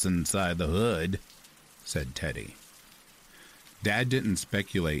fits inside the hood," said Teddy. Dad didn't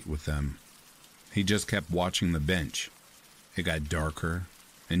speculate with them. He just kept watching the bench. It got darker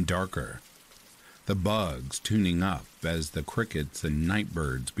and darker, the bugs tuning up as the crickets and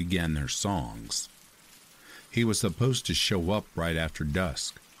nightbirds began their songs. He was supposed to show up right after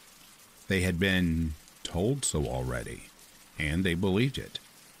dusk. They had been told so already, and they believed it.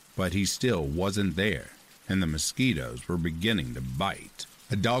 But he still wasn't there, and the mosquitoes were beginning to bite.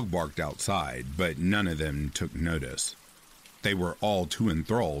 A dog barked outside, but none of them took notice. They were all too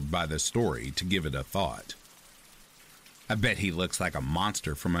enthralled by the story to give it a thought. "I bet he looks like a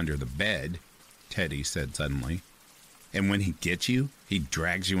monster from under the bed," Teddy said suddenly. "And when he gets you, he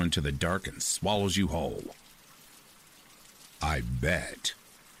drags you into the dark and swallows you whole." "I bet,"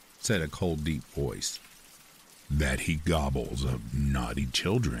 said a cold, deep voice, "that he gobbles up naughty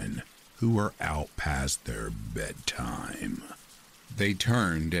children who are out past their bedtime." They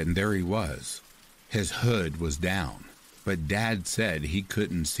turned, and there he was. His hood was down, but Dad said he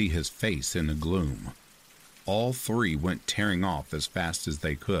couldn't see his face in the gloom. All three went tearing off as fast as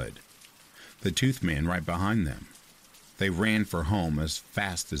they could, the Toothman right behind them. They ran for home as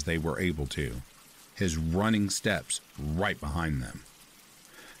fast as they were able to, his running steps right behind them.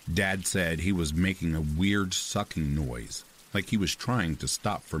 Dad said he was making a weird sucking noise, like he was trying to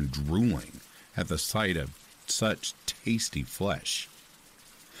stop from drooling at the sight of such tasty flesh.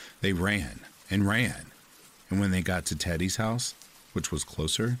 They ran and ran, and when they got to Teddy's house, which was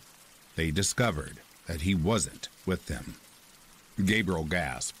closer, they discovered that he wasn't with them. Gabriel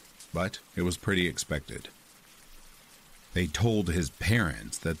gasped, but it was pretty expected. They told his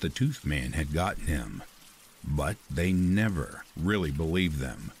parents that the Toothman had gotten him, but they never really believed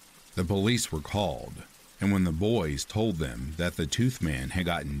them. The police were called, and when the boys told them that the Toothman had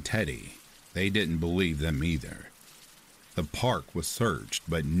gotten Teddy, they didn't believe them either. The park was searched,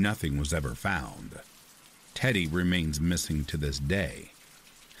 but nothing was ever found. Teddy remains missing to this day,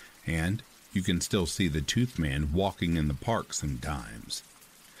 and you can still see the Toothman walking in the park sometimes.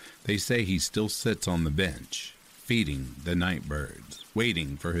 They say he still sits on the bench, feeding the nightbirds,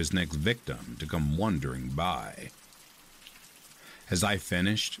 waiting for his next victim to come wandering by. As I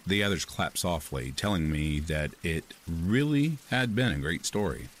finished, the others clapped softly, telling me that it really had been a great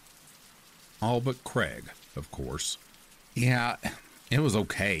story. All but Craig, of course. "Yeah, it was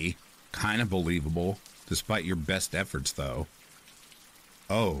okay. Kind of believable, despite your best efforts, though."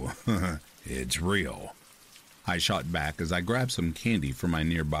 "Oh, it's real," I shot back as I grabbed some candy from my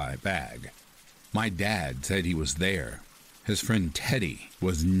nearby bag. My dad said he was there. His friend Teddy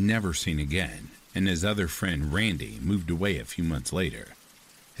was never seen again, and his other friend Randy moved away a few months later.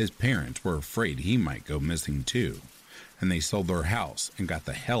 His parents were afraid he might go missing too, and they sold their house and got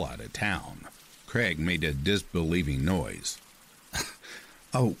the hell out of town. Craig made a disbelieving noise.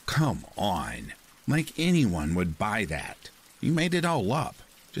 "Oh, come on. Like anyone would buy that. You made it all up.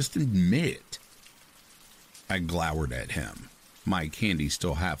 Just admit it." I glowered at him, my candy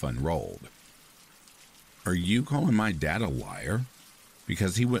still half unrolled. "Are you calling my dad a liar?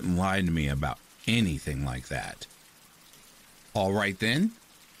 Because he wouldn't lie to me about anything like that." "All right then,"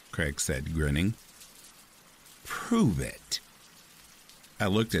 Craig said, grinning. "Prove it." I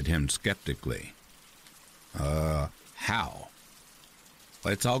looked at him skeptically. How?"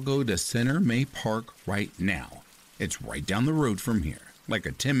 "Let's all go to Center May Park right now. It's right down the road from here, like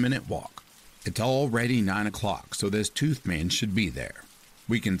a 10-minute walk. It's already 9 o'clock, so this Toothman should be there.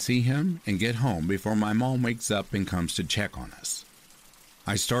 We can see him and get home before my mom wakes up and comes to check on us."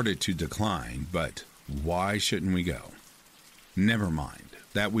 I started to decline, but why shouldn't we go? Never mind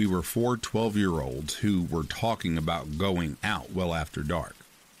that we were 4 12-year-olds who were talking about going out well after dark.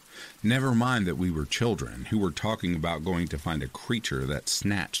 Never mind that we were children who were talking about going to find a creature that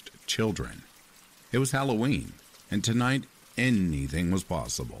snatched children. It was Halloween, and tonight anything was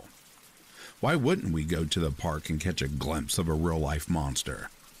possible. Why wouldn't we go to the park and catch a glimpse of a real-life monster?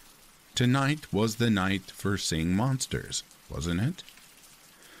 Tonight was the night for seeing monsters, wasn't it?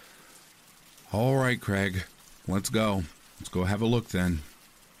 All right, Craig, let's go. Let's go have a look then.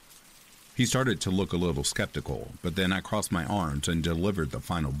 He started to look a little skeptical, but then I crossed my arms and delivered the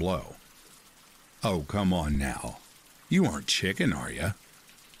final blow. Oh, come on now. You aren't chicken, are you?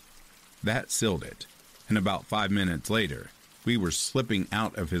 That sealed it, and about 5 minutes later, we were slipping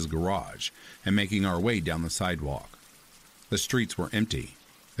out of his garage and making our way down the sidewalk. The streets were empty,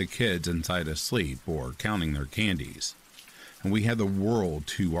 the kids inside asleep or counting their candies, and we had the world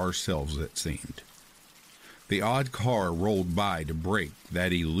to ourselves, it seemed. The odd car rolled by to break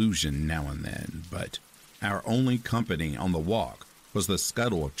that illusion now and then, but our only company on the walk was the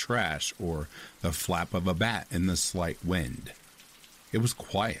scuttle of trash or the flap of a bat in the slight wind. It was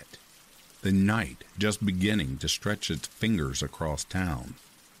quiet, the night just beginning to stretch its fingers across town.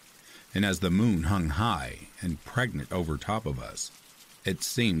 And as the moon hung high and pregnant over top of us, it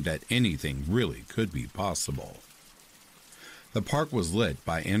seemed that anything really could be possible. The park was lit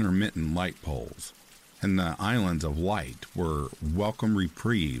by intermittent light poles, and the islands of light were welcome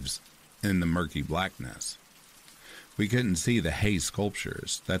reprieves in the murky blackness. We couldn't see the hay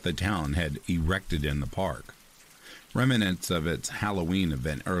sculptures that the town had erected in the park, remnants of its Halloween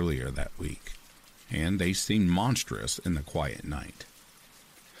event earlier that week, and they seemed monstrous in the quiet night.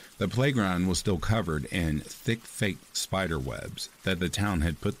 The playground was still covered in thick fake spider webs that the town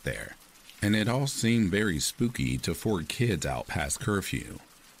had put there, and it all seemed very spooky to 4 kids out past curfew.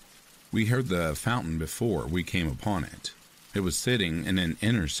 We heard the fountain before we came upon it. It was sitting in an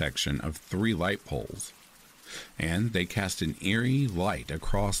intersection of 3 light poles, and they cast an eerie light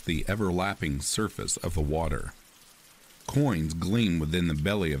across the everlapping surface of the water. Coins gleamed within the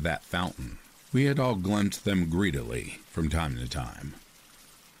belly of that fountain. We had all glimpsed them greedily from time to time.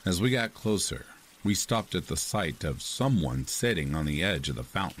 As we got closer, we stopped at the sight of someone sitting on the edge of the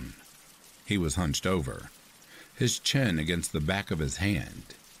fountain. He was hunched over, his chin against the back of his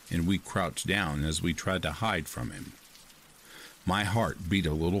hand, and we crouched down as we tried to hide from him. My heart beat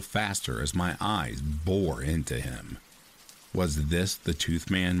a little faster as my eyes bore into him. Was this the tooth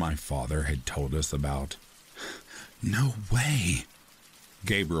man my father had told us about? No way,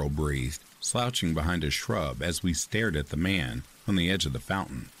 Gabriel breathed, slouching behind a shrub as we stared at the man on the edge of the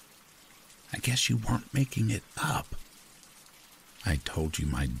fountain. I guess you weren't making it up. I told you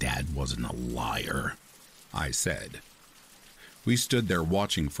my dad wasn't a liar, I said. We stood there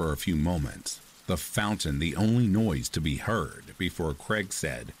watching for a few moments, the fountain the only noise to be heard, before Craig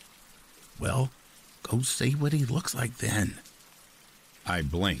said, Well, go see what he looks like then. I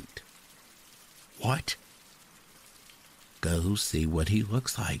blinked. What? Go see what he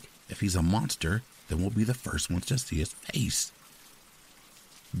looks like. If he's a monster, then we'll be the first ones to see his face.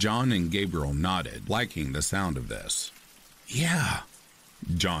 John and Gabriel nodded, liking the sound of this. Yeah,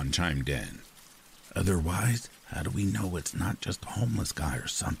 John chimed in. Otherwise, how do we know it's not just a homeless guy or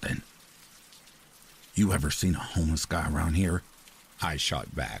something? You ever seen a homeless guy around here? I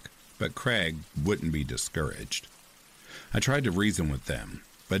shot back, but Craig wouldn't be discouraged. I tried to reason with them,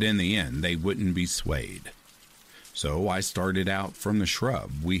 but in the end they wouldn't be swayed. So I started out from the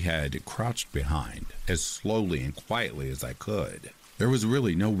shrub we had crouched behind as slowly and quietly as I could. There was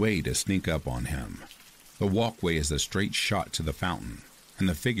really no way to sneak up on him. The walkway is a straight shot to the fountain, and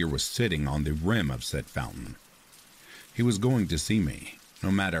the figure was sitting on the rim of said fountain. He was going to see me, no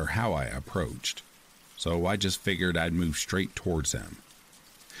matter how I approached, so I just figured I'd move straight towards him.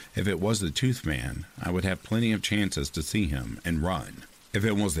 If it was the tooth man, I would have plenty of chances to see him and run. If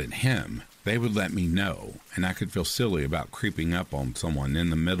it wasn't him, they would let me know, and I could feel silly about creeping up on someone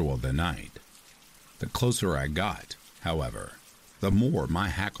in the middle of the night. The closer I got, however, the more my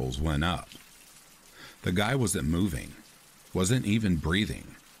hackles went up. The guy wasn't moving, wasn't even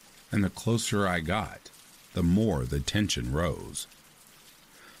breathing, and the closer I got, the more the tension rose.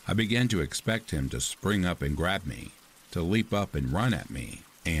 I began to expect him to spring up and grab me, to leap up and run at me,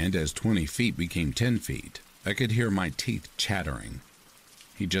 and as 20 feet became 10 feet, I could hear my teeth chattering.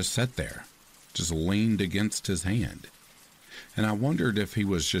 He just sat there, just leaned against his hand, and I wondered if he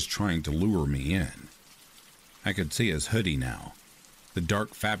was just trying to lure me in. I could see his hoodie now, the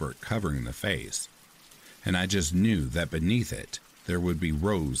dark fabric covering the face, and I just knew that beneath it there would be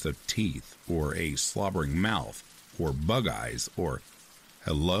rows of teeth, or a slobbering mouth, or bug eyes, or,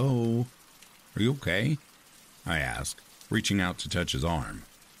 "Hello? Are you okay?" I asked, reaching out to touch his arm.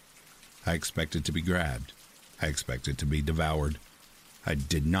 I expected to be grabbed. I expected to be devoured. I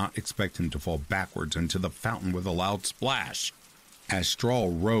did not expect him to fall backwards into the fountain with a loud splash. As straw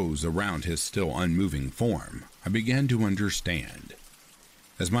rose around his still unmoving form, I began to understand.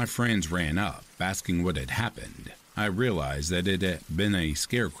 As my friends ran up, asking what had happened, I realized that it had been a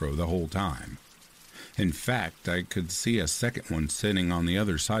scarecrow the whole time. In fact, I could see a second one sitting on the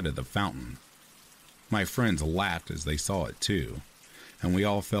other side of the fountain. My friends laughed as they saw it too, and we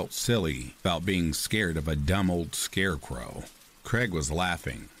all felt silly about being scared of a dumb old scarecrow. Craig was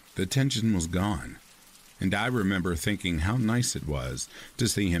laughing. The tension was gone. And I remember thinking how nice it was to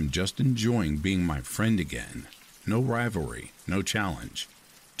see him just enjoying being my friend again. No rivalry, no challenge,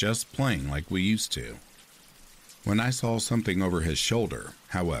 just playing like we used to. When I saw something over his shoulder,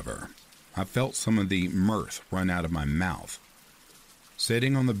 however, I felt some of the mirth run out of my mouth.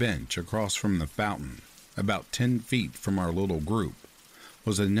 Sitting on the bench across from the fountain, about 10 feet from our little group,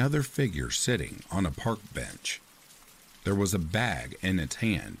 was another figure sitting on a park bench. There was a bag in its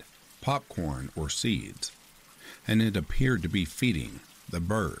hand, popcorn or seeds, and it appeared to be feeding the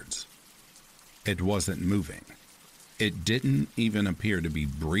birds. It wasn't moving. It didn't even appear to be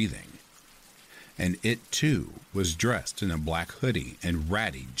breathing. And it too was dressed in a black hoodie and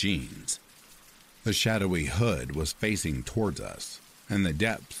ratty jeans. The shadowy hood was facing towards us, and the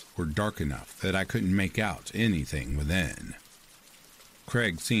depths were dark enough that I couldn't make out anything within.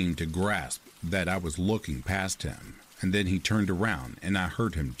 Craig seemed to grasp that I was looking past him, and then he turned around and I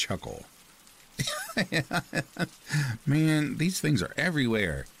heard him chuckle. Man, these things are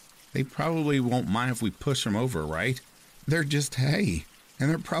everywhere. They probably won't mind if we push them over, right? They're just hay, and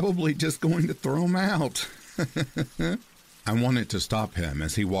they're probably just going to throw them out. I wanted to stop him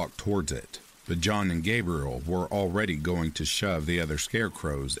as he walked towards it, but John and Gabriel were already going to shove the other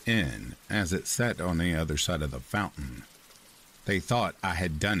scarecrows in as it sat on the other side of the fountain. They thought I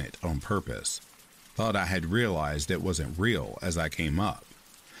had done it on purpose, thought I had realized it wasn't real as I came up,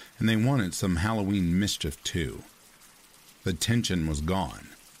 and they wanted some Halloween mischief too. The tension was gone.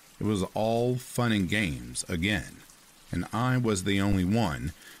 It was all fun and games again, and I was the only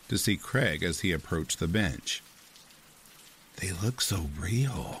one to see Craig as he approached the bench. "They look so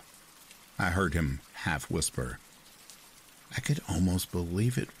real," I heard him half whisper. I could almost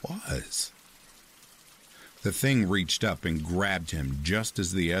believe it was. The thing reached up and grabbed him just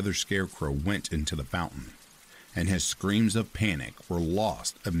as the other scarecrow went into the fountain, and his screams of panic were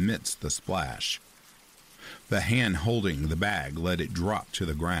lost amidst the splash. The hand holding the bag let it drop to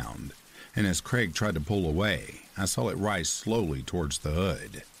the ground, and as Craig tried to pull away, I saw it rise slowly towards the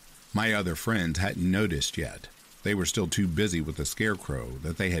hood. My other friends hadn't noticed yet. They were still too busy with the scarecrow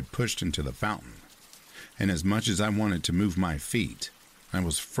that they had pushed into the fountain, and as much as I wanted to move my feet, I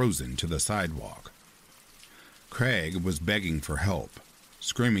was frozen to the sidewalk. Craig was begging for help,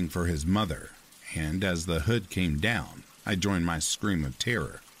 screaming for his mother, and as the hood came down, I joined my scream of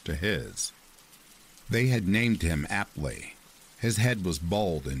terror to his. They had named him aptly. His head was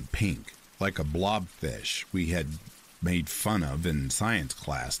bald and pink, like a blobfish we had made fun of in science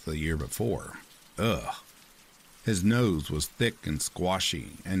class the year before. Ugh. His nose was thick and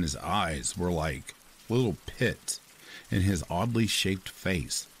squashy, and his eyes were like little pits in his oddly shaped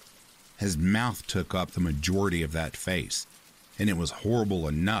face. His mouth took up the majority of that face, and it was horrible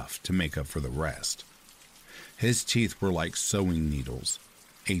enough to make up for the rest. His teeth were like sewing needles,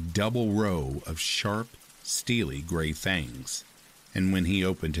 a double row of sharp, steely gray fangs, and when he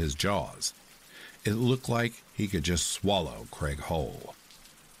opened his jaws, it looked like he could just swallow Craig whole.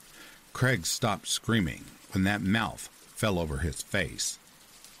 Craig stopped screaming when that mouth fell over his face,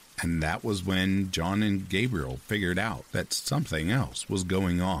 and that was when John and Gabriel figured out that something else was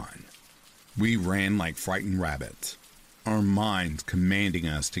going on. We ran like frightened rabbits, our minds commanding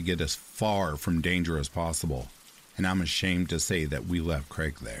us to get as far from danger as possible, and I'm ashamed to say that we left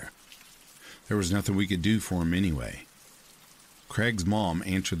Craig there. There was nothing we could do for him anyway. Craig's mom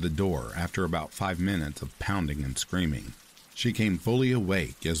answered the door after about 5 minutes of pounding and screaming. She came fully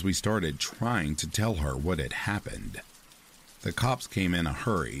awake as we started trying to tell her what had happened. The cops came in a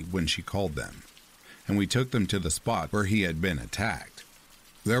hurry when she called them, and we took them to the spot where he had been attacked.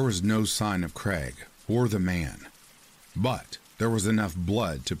 There was no sign of Craig or the man, but there was enough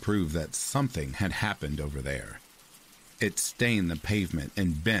blood to prove that something had happened over there. It stained the pavement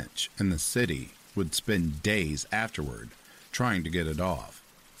and bench, and the city would spend days afterward trying to get it off.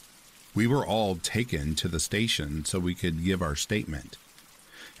 We were all taken to the station so we could give our statement,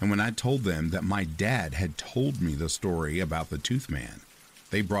 and when I told them that my dad had told me the story about the Tooth Man,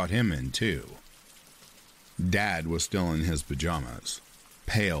 they brought him in too. Dad was still in his pajamas,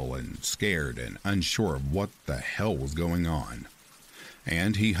 pale and scared and unsure of what the hell was going on,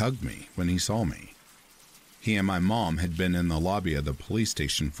 and he hugged me when he saw me. He and my mom had been in the lobby of the police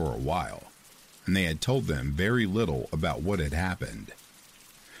station for a while, and they had told them very little about what had happened.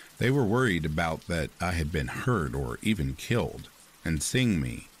 They were worried about that I had been hurt or even killed, and seeing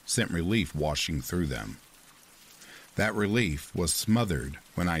me sent relief washing through them. That relief was smothered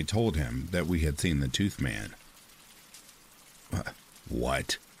when I told him that we had seen the Tooth Man.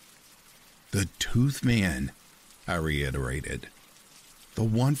 What? The Tooth Man, I reiterated. The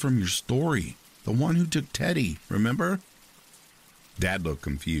one from your story. The one who took Teddy, remember? Dad looked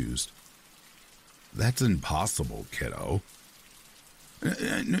confused. That's impossible, kiddo.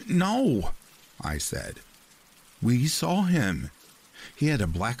 No, I said. We saw him. He had a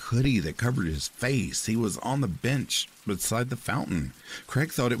black hoodie that covered his face. He was on the bench beside the fountain.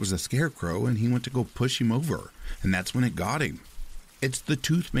 Craig thought it was a scarecrow, and he went to go push him over, and that's when it got him. It's the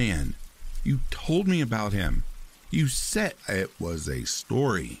Tooth Man. You told me about him. You said it was a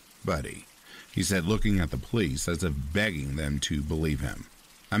story, buddy, he said, looking at the police as if begging them to believe him.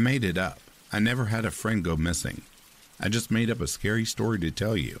 I made it up. I never had a friend go missing. I just made up a scary story to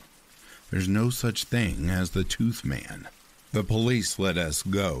tell you. There's no such thing as the Tooth Man. The police let us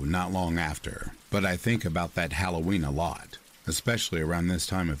go not long after, but I think about that Halloween a lot, especially around this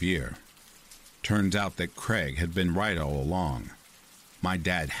time of year. Turns out that Craig had been right all along. My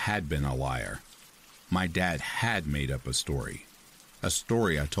dad had been a liar. My dad had made up a story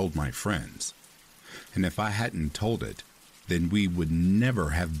I told my friends. And if I hadn't told it, then we would never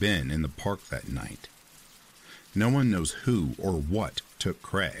have been in the park that night. No one knows who or what took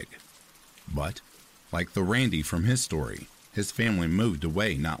Craig. But, like the Randy from his story, his family moved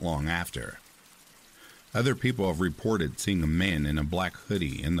away not long after. Other people have reported seeing a man in a black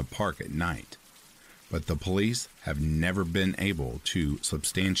hoodie in the park at night, but the police have never been able to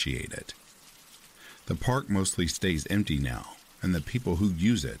substantiate it. The park mostly stays empty now, and the people who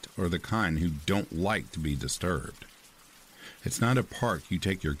use it are the kind who don't like to be disturbed. It's not a park you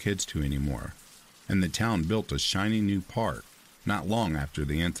take your kids to anymore, and the town built a shiny new park not long after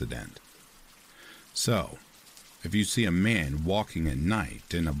the incident. So, if you see a man walking at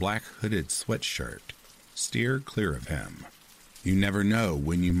night in a black hooded sweatshirt, steer clear of him. You never know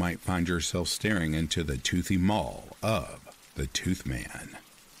when you might find yourself staring into the toothy maw of the Tooth Man.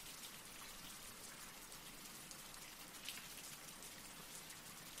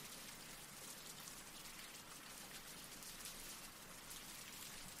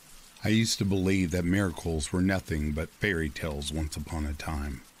 I used to believe that miracles were nothing but fairy tales once upon a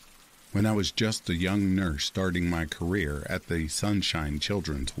time, when I was just a young nurse starting my career at the Sunshine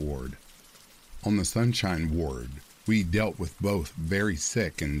Children's Ward. On the Sunshine Ward, we dealt with both very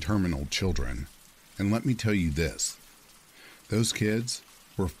sick and terminal children, and let me tell you this, those kids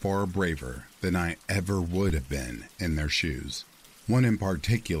were far braver than I ever would have been in their shoes. One in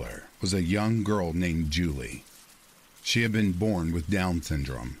particular was a young girl named Julie. She had been born with Down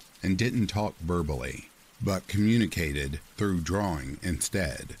syndrome and didn't talk verbally, but communicated through drawing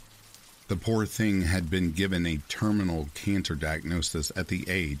instead. The poor thing had been given a terminal cancer diagnosis at the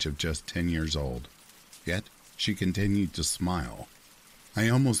age of just 10 years old. Yet, she continued to smile. I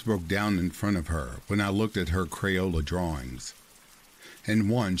almost broke down in front of her when I looked at her Crayola drawings. In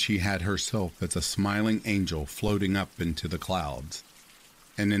one, she had herself as a smiling angel floating up into the clouds.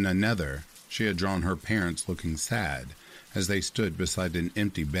 And in another, she had drawn her parents looking sad as they stood beside an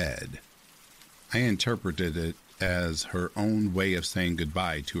empty bed. I interpreted it as her own way of saying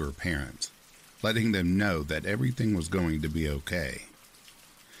goodbye to her parents, letting them know that everything was going to be okay.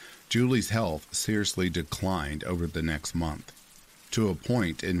 Julie's health seriously declined over the next month, to a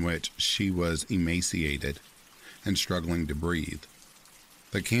point in which she was emaciated and struggling to breathe.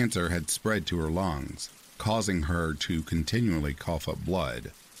 The cancer had spread to her lungs, causing her to continually cough up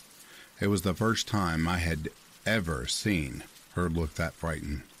blood. It was the first time I had ever seen her look that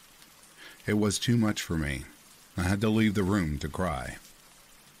frightened. It was too much for me. I had to leave the room to cry.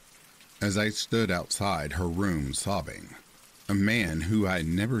 As I stood outside her room sobbing, a man who I had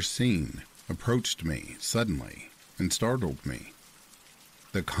never seen approached me suddenly and startled me.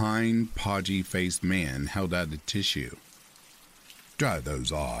 The kind, podgy-faced man held out a tissue. "Dry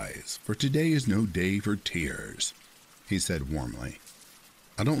those eyes, for today is no day for tears," he said warmly.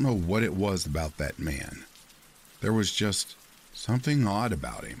 I don't know what it was about that man. There was just something odd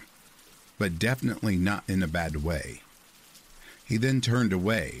about him, but definitely not in a bad way. He then turned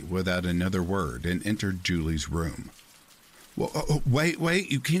away without another word and entered Julie's room.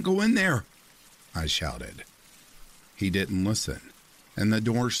 Wait, you can't go in there," I shouted. He didn't listen, and the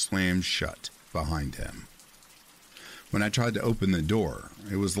door slammed shut behind him. When I tried to open the door,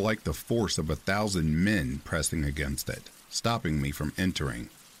 it was like the force of 1,000 men pressing against it, stopping me from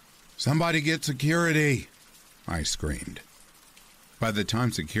entering. "Somebody get security!" I screamed. By the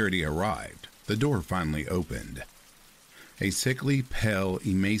time security arrived, the door finally opened. A sickly, pale,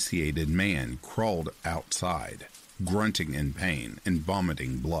 emaciated man crawled outside, grunting in pain and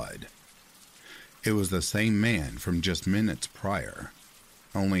vomiting blood. It was the same man from just minutes prior,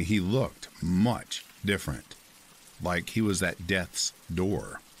 only he looked much different, like he was at death's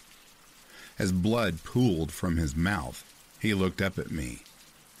door. As blood pooled from his mouth, he looked up at me,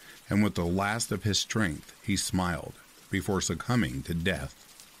 and with the last of his strength, he smiled before succumbing to death.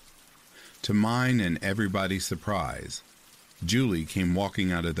 To mine and everybody's surprise, Julie came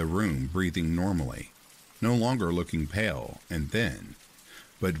walking out of the room breathing normally, no longer looking pale and thin,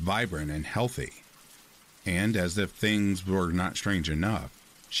 but vibrant and healthy. And as if things were not strange enough,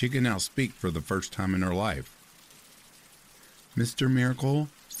 she could now speak for the first time in her life. "Mr. Miracle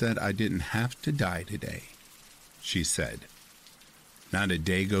said I didn't have to die today," she said. Not a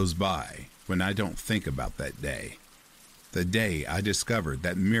day goes by when I don't think about that day. The day I discovered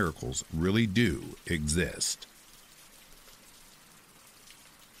that miracles really do exist.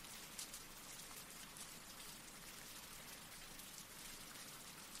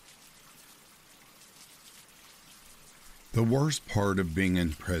 The worst part of being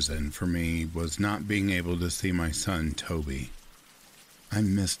in prison for me was not being able to see my son, Toby. I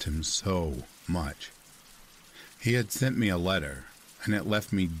missed him so much. He had sent me a letter, and it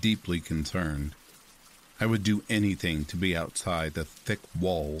left me deeply concerned. I would do anything to be outside the thick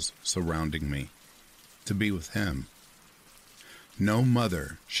walls surrounding me, to be with him. No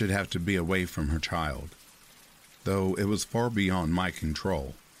mother should have to be away from her child, though it was far beyond my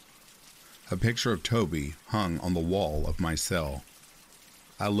control. A picture of Toby hung on the wall of my cell.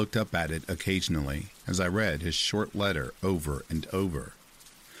 I looked up at it occasionally as I read his short letter over and over,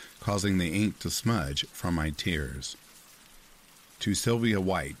 causing the ink to smudge from my tears. To Sylvia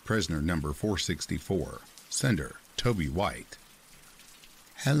White, prisoner number 464, sender Toby White.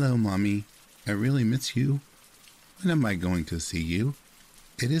 "Hello, Mommy. I really miss you. When am I going to see you?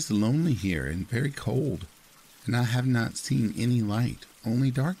 It is lonely here and very cold, and I have not seen any light,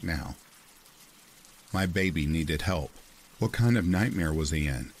 only dark now." My baby needed help. What kind of nightmare was he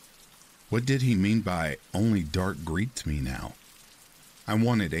in? What did he mean by "only dark greets me now"? I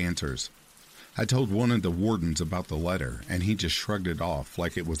wanted answers. I told one of the wardens about the letter, and he just shrugged it off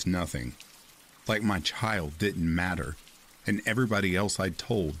like it was nothing. Like my child didn't matter, and everybody else I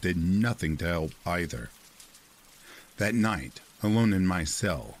told did nothing to help either. That night, alone in my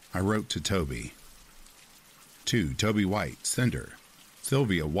cell, I wrote to Toby. To Toby White, sender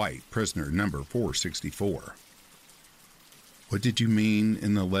Sylvia White, prisoner number 464. What did you mean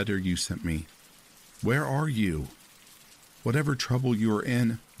in the letter you sent me? Where are you? Whatever trouble you are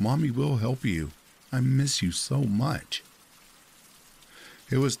in, Mommy will help you. I miss you so much.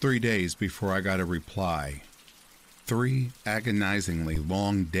 It was 3 days before I got a reply. 3 agonizingly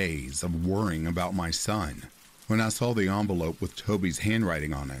long days of worrying about my son. When I saw the envelope with Toby's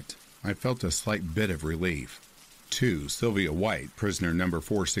handwriting on it, I felt a slight bit of relief. To Sylvia White, prisoner number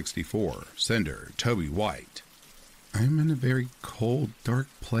 464, sender Toby White. I am in a very cold, dark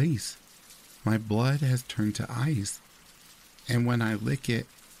place. My blood has turned to ice, and when I lick it,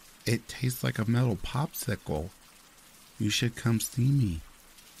 it tastes like a metal popsicle. You should come see me.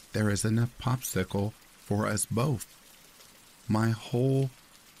 There is enough popsicle for us both. My whole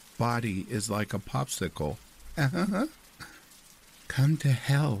body is like a popsicle. Come to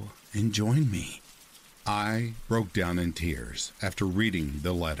hell and join me. I broke down in tears after reading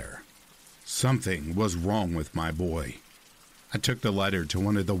the letter. Something was wrong with my boy. I took the letter to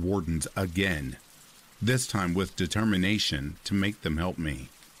one of the wardens again, this time with determination to make them help me.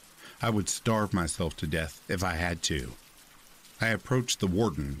 I would starve myself to death if I had to. I approached the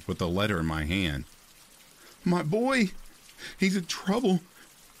warden with the letter in my hand. "My boy, he's in trouble.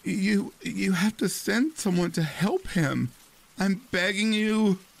 You have to send someone to help him. I'm begging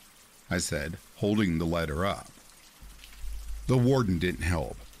you," I said, holding the letter up. The warden didn't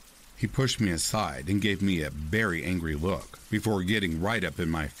help. He pushed me aside and gave me a very angry look before getting right up in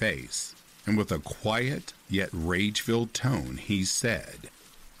my face, and with a quiet yet rage-filled tone, he said,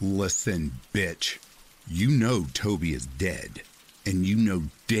 "Listen, bitch, you know Toby is dead, and you know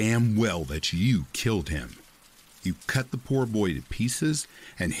damn well that you killed him. You cut the poor boy to pieces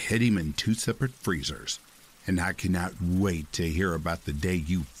and hid him in 2 separate freezers, and I cannot wait to hear about the day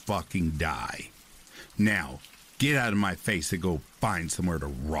you fucking die. Now, get out of my face and go find somewhere to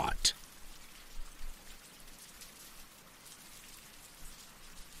rot."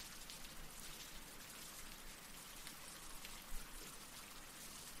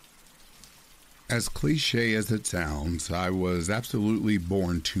 As cliche as it sounds, I was absolutely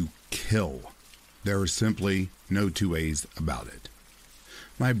born to kill. There is simply no two ways about it.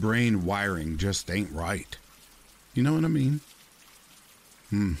 My brain wiring just ain't right. You know what I mean?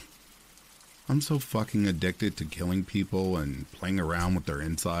 I'm so fucking addicted to killing people and playing around with their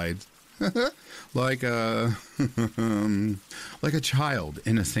insides. like a like a child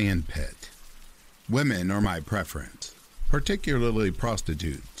in a sand pit. Women are my preference, particularly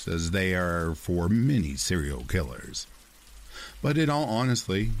prostitutes, as they are for many serial killers. But in all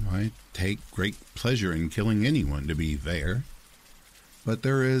honesty, I take great pleasure in killing anyone, to be fair. But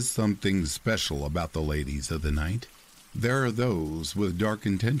there is something special about the ladies of the night. There are those with dark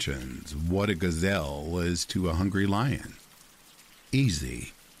intentions, what a gazelle is to a hungry lion.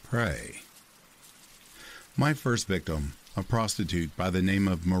 Easy prey. My first victim, a prostitute by the name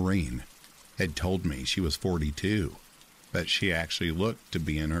of Maureen, had told me she was 42, but she actually looked to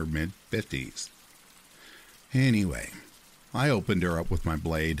be in her mid-50s. Anyway, I opened her up with my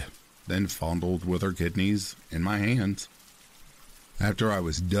blade, then fondled with her kidneys in my hands. After I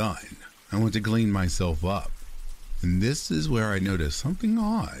was done, I went to clean myself up, and this is where I noticed something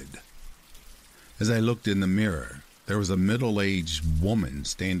odd. As I looked in the mirror, there was a middle-aged woman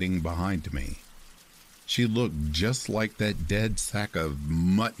standing behind me. She looked just like that dead sack of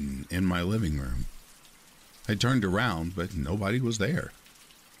mutton in my living room. I turned around, but nobody was there.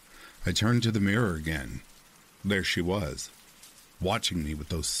 I turned to the mirror again. There she was, watching me with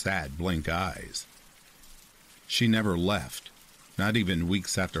those sad, blank eyes. She never left, not even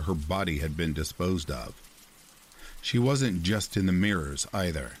weeks after her body had been disposed of. She wasn't just in the mirrors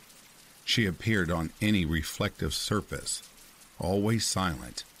either. She appeared on any reflective surface, always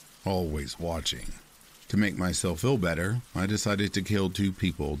silent, always watching. To make myself feel better, I decided to kill 2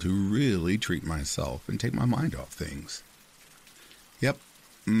 people to really treat myself and take my mind off things. Yep,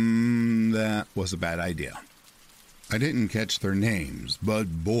 that was a bad idea. I didn't catch their names,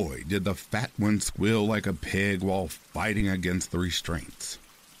 but boy, did the fat one squeal like a pig while fighting against the restraints.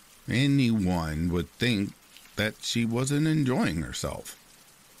 Anyone would think that she wasn't enjoying herself.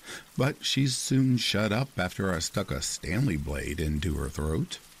 But she soon shut up after I stuck a Stanley blade into her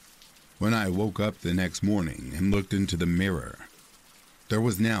throat. When I woke up the next morning and looked into the mirror, there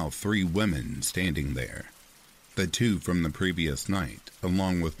was now 3 women standing there. The 2 from the previous night,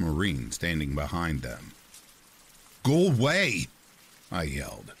 along with Maureen standing behind them. "Go away!" I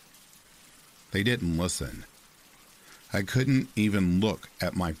yelled. They didn't listen. I couldn't even look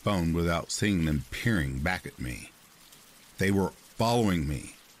at my phone without seeing them peering back at me. They were following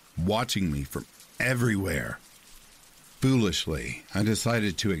me, watching me from everywhere. Foolishly, I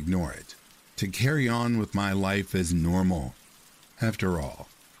decided to ignore it, to carry on with my life as normal. After all,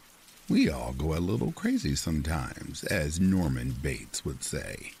 we all go a little crazy sometimes, as Norman Bates would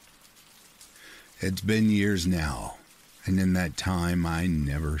say. It's been years now, and in that time I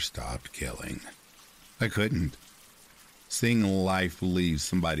never stopped killing. I couldn't. Seeing life leave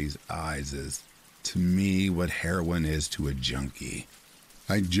somebody's eyes is, to me, what heroin is to a junkie.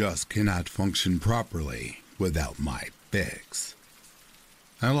 I just cannot function properly without my fix.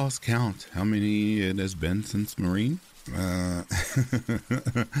 I lost count how many it has been since Maureen.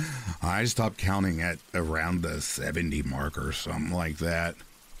 I stopped counting at around the 70 mark or something like that.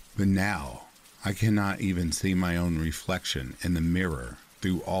 But now, I cannot even see my own reflection in the mirror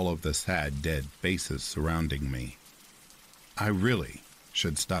through all of the sad, dead faces surrounding me. I really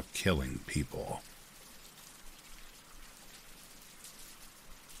should stop killing people.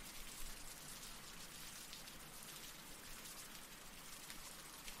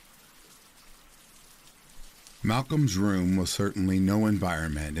 Malcolm's room was certainly no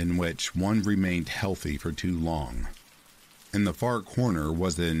environment in which one remained healthy for too long. In the far corner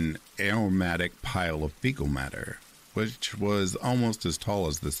was an aromatic pile of fecal matter, which was almost as tall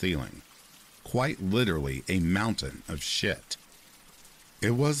as the ceiling. Quite literally a mountain of shit.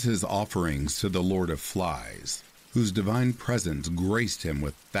 It was his offerings to the Lord of Flies, whose divine presence graced him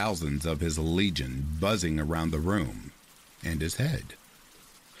with thousands of his legion buzzing around the room and his head.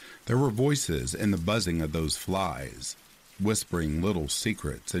 There were voices in the buzzing of those flies, whispering little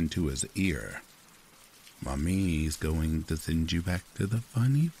secrets into his ear. "Mommy's going to send you back to the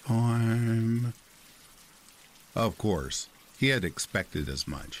funny farm." Of course, he had expected as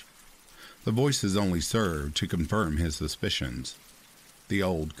much. The voices only served to confirm his suspicions. The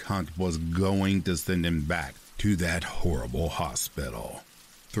old cunt was going to send him back to that horrible hospital.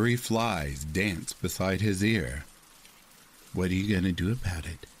 3 flies danced beside his ear. "What are you going to do about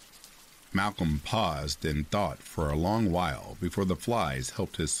it?" Malcolm paused and thought for a long while before the flies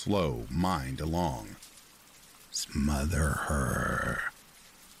helped his slow mind along. "Smother her."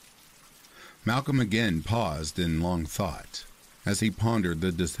 Malcolm again paused in long thought, as he pondered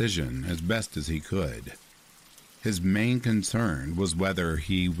the decision as best as he could. His main concern was whether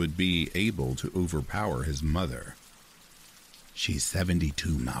he would be able to overpower his mother. "She's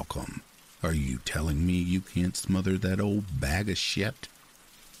 72, Malcolm. Are you telling me you can't smother that old bag of shit?"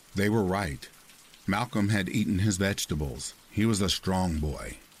 They were right. Malcolm had eaten his vegetables. He was a strong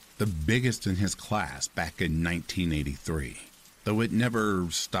boy, the biggest in his class back in 1983, though it never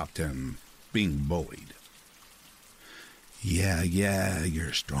stopped him being bullied. Yeah, you're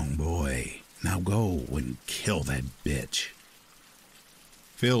a strong boy. Now go and kill that bitch.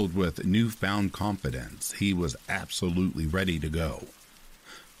 Filled with newfound confidence, he was absolutely ready to go.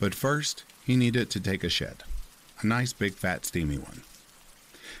 But first, he needed to take a shit. A nice big fat steamy one.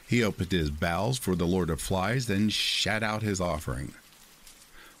 He opened his bowels for the Lord of Flies and shat out his offering.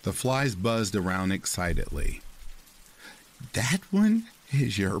 The flies buzzed around excitedly. That one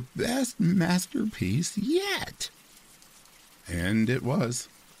is your best masterpiece yet. And it was.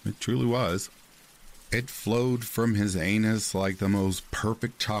 It truly was. It flowed from his anus like the most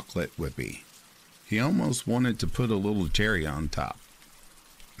perfect chocolate whippy. He almost wanted to put a little cherry on top.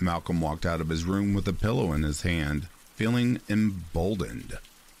 Malcolm walked out of his room with a pillow in his hand, feeling emboldened.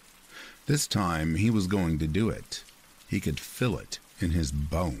 This time he was going to do it. He could feel it in his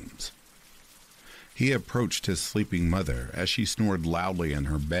bones. He approached his sleeping mother as she snored loudly in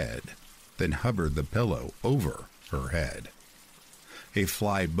her bed, then hovered the pillow over her head. A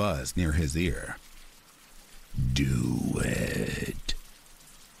fly buzzed near his ear. Do it.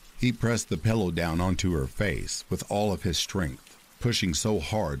 He pressed the pillow down onto her face with all of his strength, pushing so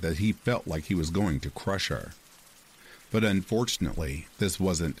hard that he felt like he was going to crush her. But unfortunately, this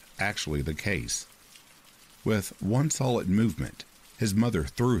wasn't actually the case. With one solid movement, his mother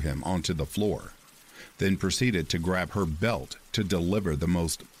threw him onto the floor, then proceeded to grab her belt to deliver the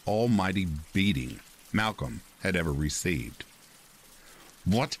most almighty beating Malcolm had ever received.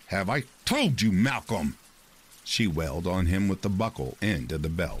 What have I told you, Malcolm? She wailed on him with the buckle end of the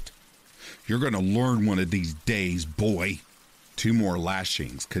belt. You're going to learn one of these days, boy. 2 more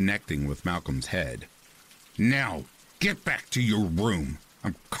lashings connecting with Malcolm's head. Now, get back to your room.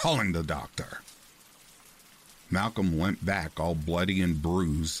 I'm calling the doctor. Malcolm went back all bloody and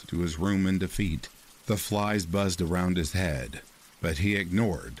bruised to his room in defeat. The flies buzzed around his head, but he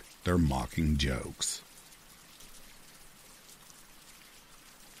ignored their mocking jokes.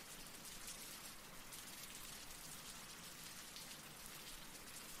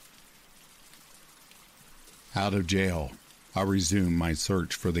 Out of jail, I resumed my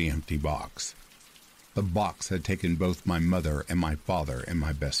search for the empty box. The box had taken both my mother and my father and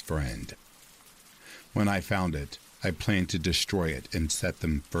my best friend. When I found it, I planned to destroy it and set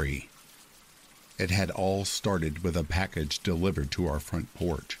them free. It had all started with a package delivered to our front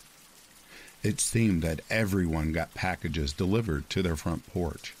porch. It seemed that everyone got packages delivered to their front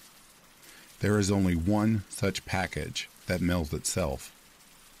porch. There is only one such package that mails itself.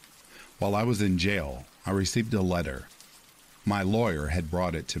 While I was in jail, I received a letter. My lawyer had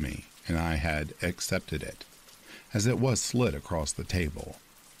brought it to me, and I had accepted it, as it was slid across the table.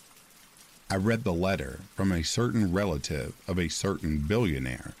 I read the letter from a certain relative of a certain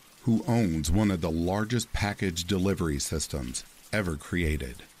billionaire who owns one of the largest package delivery systems ever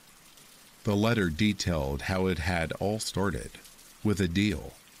created. The letter detailed how it had all started with a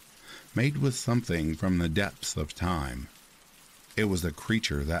deal made with something from the depths of time. It was a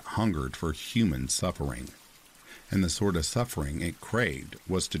creature that hungered for human suffering, and the sort of suffering it craved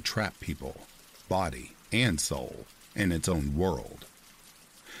was to trap people, body and soul, in its own world.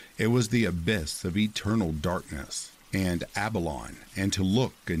 It was the abyss of eternal darkness and Abalon, and to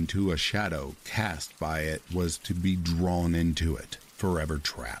look into a shadow cast by it was to be drawn into it, forever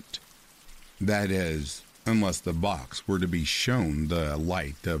trapped. That is, unless the box were to be shown the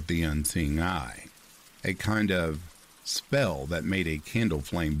light of the unseeing eye, a kind of spell that made a candle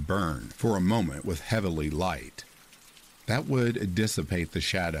flame burn for a moment with heavenly light. That would dissipate the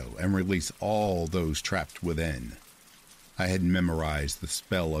shadow and release all those trapped within. I had memorized the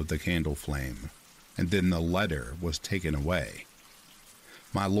spell of the candle flame, and then the letter was taken away.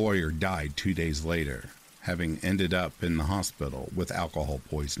 My lawyer died 2 days later, having ended up in the hospital with alcohol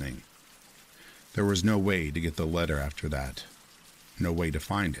poisoning. There was no way to get the letter after that, no way to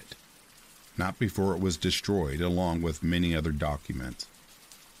find it. Not before it was destroyed along with many other documents.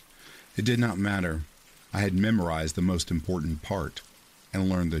 It did not matter. I had memorized the most important part and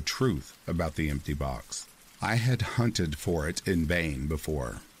learned the truth about the empty box. I had hunted for it in vain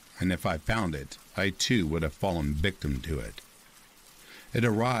before, and if I found it, I too would have fallen victim to it. It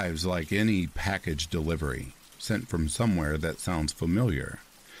arrives like any package delivery, sent from somewhere that sounds familiar,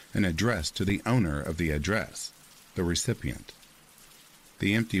 and addressed to the owner of the address, the recipient.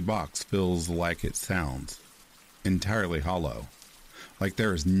 The empty box feels like it sounds, entirely hollow, like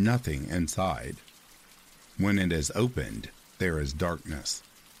there is nothing inside. When it is opened, there is darkness.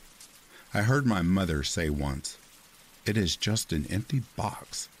 I heard my mother say once, "It is just an empty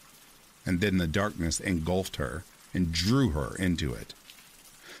box. and then the darkness engulfed her and drew her into it.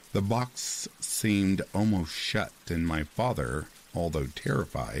 The box seemed almost shut, and my father, although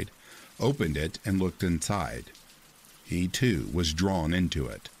terrified, opened it and looked inside. He, too, was drawn into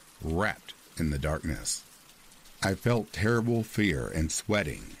it, wrapped in the darkness. I felt terrible fear and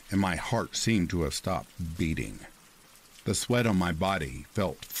sweating, and my heart seemed to have stopped beating. The sweat on my body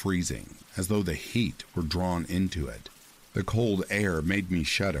felt freezing, as though the heat were drawn into it. The cold air made me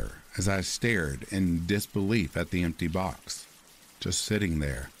shudder as I stared in disbelief at the empty box, just sitting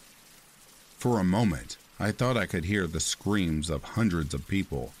there. For a moment, I thought I could hear the screams of hundreds of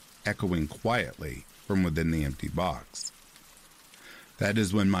people echoing quietly from within the empty box. That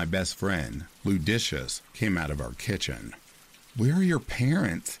is when my best friend, Ludicious, came out of our kitchen. "Where are your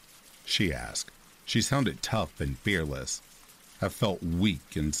parents?" she asked. She sounded tough and fearless. I felt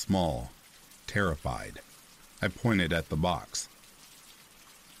weak and small, terrified. I pointed at the box.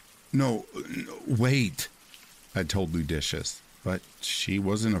 No, wait," I told Ludicious, but she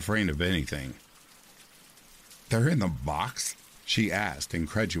wasn't afraid of anything. "They're in the box?" she asked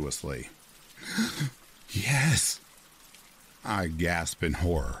incredulously. "Yes." I gasped in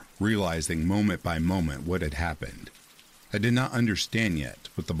horror, realizing moment by moment what had happened. I did not understand yet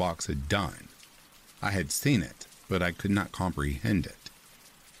what the box had done. I had seen it, but I could not comprehend it.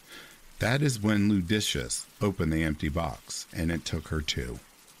 That is when Ludicious opened the empty box, and it took her too.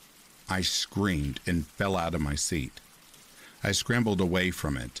 I screamed and fell out of my seat. I scrambled away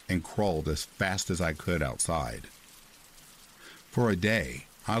from it and crawled as fast as I could outside. For a day,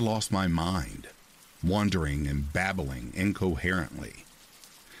 I lost my mind, wandering and babbling incoherently.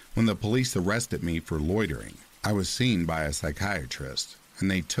 When the police arrested me for loitering, I was seen by a psychiatrist, and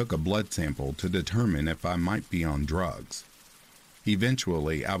they took a blood sample to determine if I might be on drugs.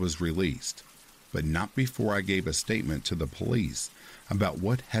 Eventually, I was released, but not before I gave a statement to the police about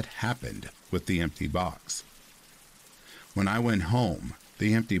what had happened with the empty box. When I went home,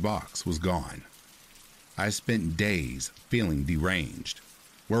 the empty box was gone. I spent days feeling deranged,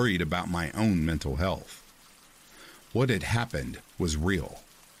 worried about my own mental health. What had happened was real,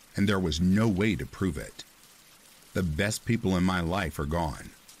 and there was no way to prove it. The best people in my life are gone,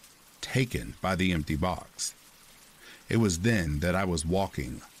 taken by the empty box. It was then that I was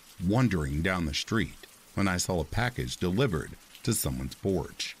walking, wandering down the street, when I saw a package delivered to someone's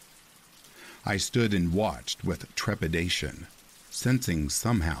porch. I stood and watched with trepidation, sensing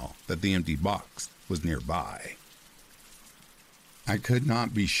somehow that the empty box was nearby. I could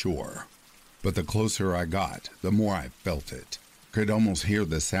not be sure, but the closer I got, the more I felt it. Could almost hear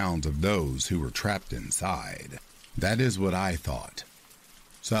the sounds of those who were trapped inside. That is what I thought.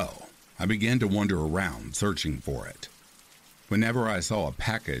 So, I began to wander around searching for it. Whenever I saw a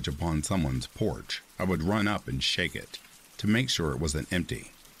package upon someone's porch, I would run up and shake it to make sure it wasn't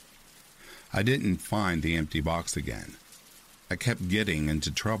empty. I didn't find the empty box again. I kept getting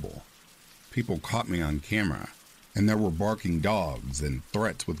into trouble. People caught me on camera, and there were barking dogs and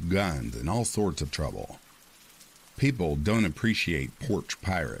threats with guns and all sorts of trouble. People don't appreciate porch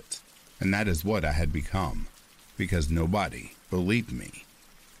pirates, and that is what I had become, because nobody believed me.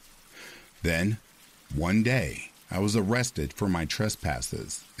 Then, one day, I was arrested for my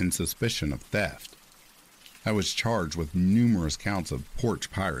trespasses and suspicion of theft. I was charged with numerous counts of porch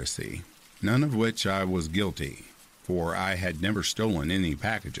piracy, none of which I was guilty, for I had never stolen any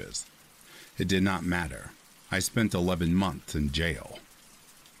packages. It did not matter. I spent 11 months in jail.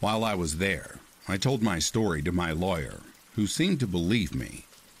 While I was there, I told my story to my lawyer, who seemed to believe me.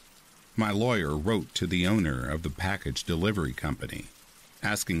 My lawyer wrote to the owner of the package delivery company,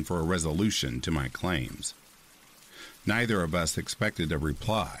 asking for a resolution to my claims. Neither of us expected a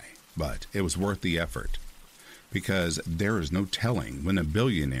reply, but it was worth the effort, because there is no telling when a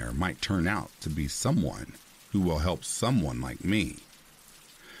billionaire might turn out to be someone who will help someone like me.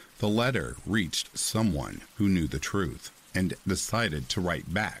 The letter reached someone who knew the truth and decided to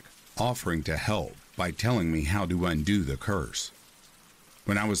write back, offering to help by telling me how to undo the curse.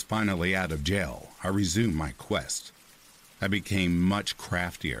 When I was finally out of jail, I resumed my quest. I became much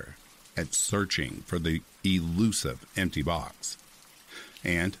craftier at searching for the elusive empty box,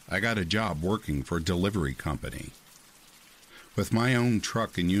 and I got a job working for a delivery company. With my own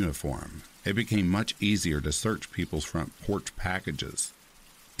truck and uniform, it became much easier to search people's front porch packages.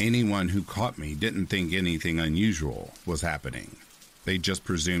 Anyone who caught me didn't think anything unusual was happening. They just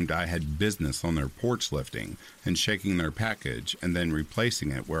presumed I had business on their porch lifting and shaking their package and then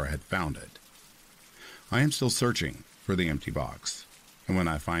replacing it where I had found it. I am still searching for the empty box, and when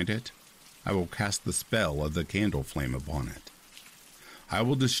I find it, I will cast the spell of the candle flame upon it. I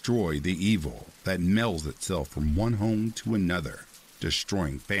will destroy the evil that melds itself from one home to another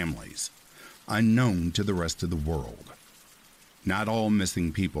destroying families, unknown to the rest of the world. Not all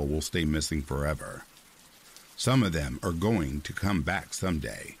missing people will stay missing forever. Some of them are going to come back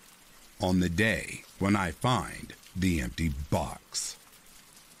someday, on the day when I find the empty box.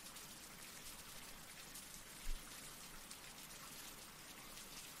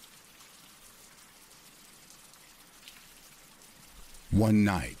 One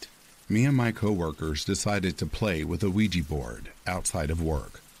night, me and my coworkers decided to play with a Ouija board outside of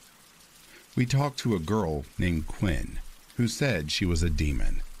work. We talked to a girl named Quinn, who said she was a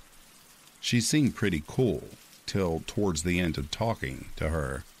demon. She seemed pretty cool, till towards the end of talking to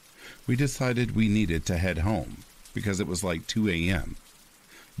her, we decided we needed to head home because it was like 2 a.m.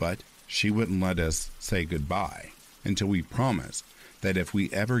 But she wouldn't let us say goodbye until we promised that if we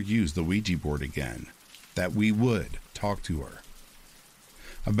ever used the Ouija board again, that we would talk to her.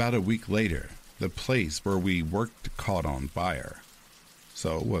 About a week later, the place where we worked caught on fire.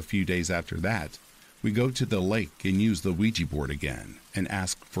 So, a few days after that, we go to the lake and use the Ouija board again and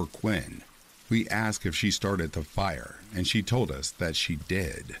ask for Quinn. We asked if she started the fire, and she told us that she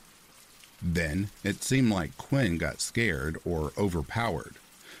did. Then, it seemed like Quinn got scared or overpowered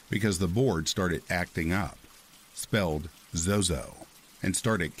because the board started acting up, spelled Zozo, and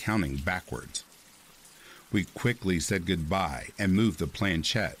started counting backwards. We quickly said goodbye and moved the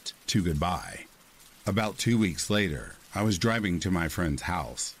planchette to goodbye. About 2 weeks later, I was driving to my friend's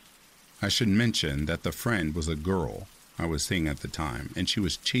house. I should mention that the friend was a girl I was seeing at the time, and she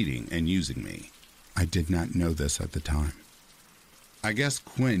was cheating and using me. I did not know this at the time. I guess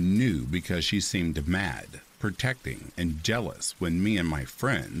Quinn knew because she seemed mad, protecting, and jealous when me and my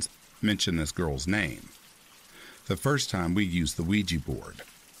friends mentioned this girl's name. The first time we used the Ouija board.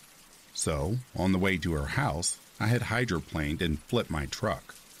 So, on the way to her house, I had hydroplaned and flipped my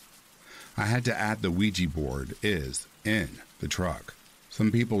truck. I had to add the Ouija board is in the truck.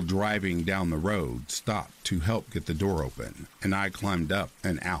 Some people driving down the road stopped to help get the door open, and I climbed up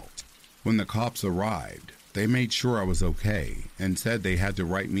and out. When the cops arrived, they made sure I was okay and said they had to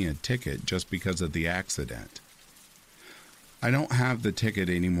write me a ticket just because of the accident. I don't have the ticket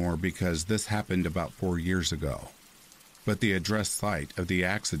anymore because this happened about 4 years ago. But the address site of the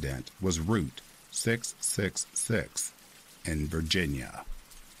accident was Route 666 in Virginia.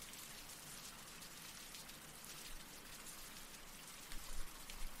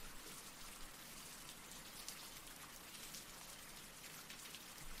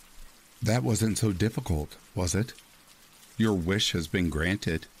 That wasn't so difficult, was it? Your wish has been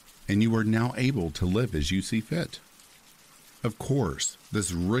granted, and you are now able to live as you see fit. Of course,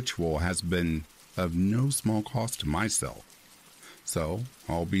 this ritual has been of no small cost to myself, so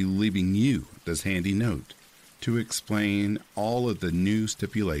I'll be leaving you this handy note to explain all of the new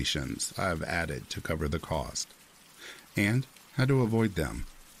stipulations I've added to cover the cost, and how to avoid them.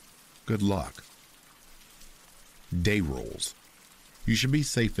 Good luck. Day rules. You should be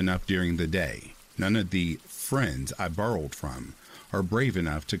safe enough during the day. None of the friends I borrowed from are brave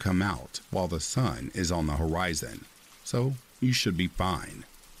enough to come out while the sun is on the horizon, so you should be fine.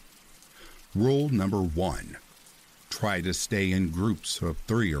 Rule number 1. Try to stay in groups of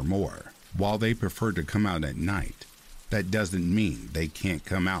 3 or more. While they prefer to come out at night, that doesn't mean they can't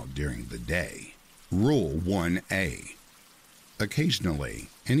come out during the day. Rule 1A. Occasionally,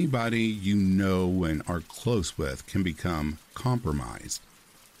 anybody you know and are close with can become compromised.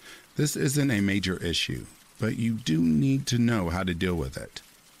 This isn't a major issue, but you do need to know how to deal with it.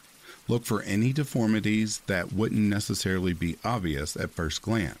 Look for any deformities that wouldn't necessarily be obvious at first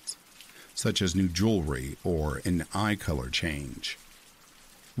glance, such as new jewelry or an eye color change.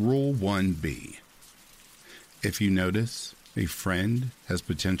 Rule 1B. If you notice a friend has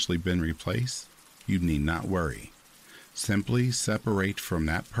potentially been replaced, you need not worry. Simply separate from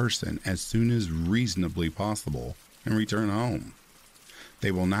that person as soon as reasonably possible and return home. They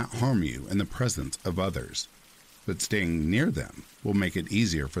will not harm you in the presence of others, but staying near them will make it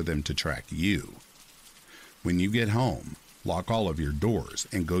easier for them to track you. When you get home, lock all of your doors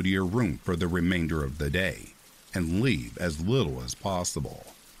and go to your room for the remainder of the day, and leave as little as possible.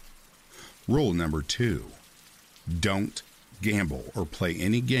 Rule number 2. Don't gamble or play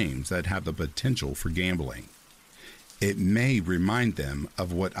any games that have the potential for gambling. It may remind them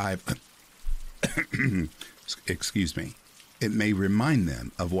of what I've It may remind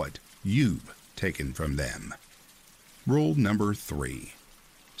them of what you've taken from them. Rule number 3.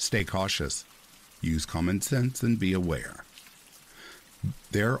 Stay cautious. Use common sense and be aware.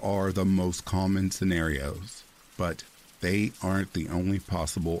 There are the most common scenarios, but they aren't the only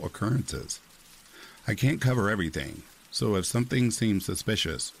possible occurrences. I can't cover everything, so if something seems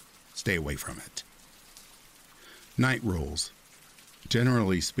suspicious, stay away from it. Night rules.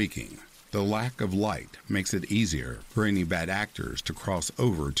 Generally speaking, the lack of light makes it easier for any bad actors to cross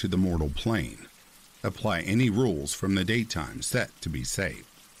over to the mortal plane. Apply any rules from the daytime set to be safe.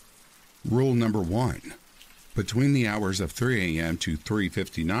 Rule number 1. Between the hours of 3 a.m. to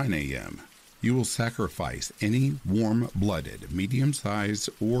 3:59 a.m., you will sacrifice any warm-blooded, medium-sized,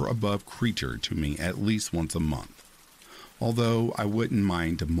 or above creature to me at least once a month. Although I wouldn't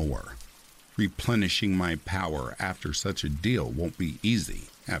mind more. Replenishing my power after such a deal won't be easy,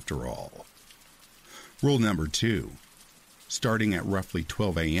 after all. Rule number 2. Starting at roughly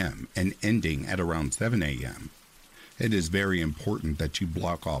 12 a.m. and ending at around 7 a.m., it is very important that you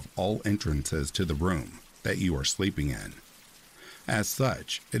block off all entrances to the room that you are sleeping in. As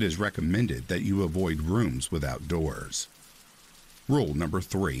such, it is recommended that you avoid rooms without doors. Rule number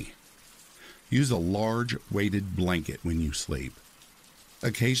 3. Use a large weighted blanket when you sleep.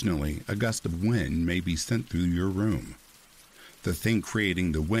 Occasionally, a gust of wind may be sent through your room. The thing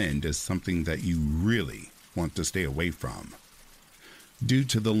creating the wind is something that you really want to stay away from. Due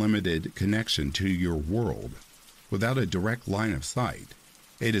to the limited connection to your world, without a direct line of sight,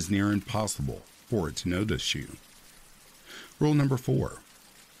 it is near impossible for it to notice you. Rule number 4.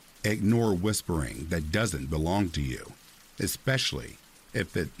 Ignore whispering that doesn't belong to you, especially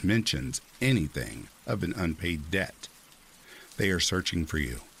if it mentions anything of an unpaid debt. They are searching for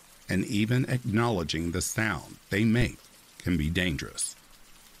you, and even acknowledging the sound they make can be dangerous.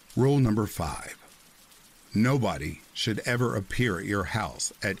 Rule number 5. Nobody should ever appear at your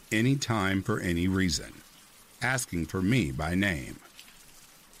house at any time for any reason, asking for me by name.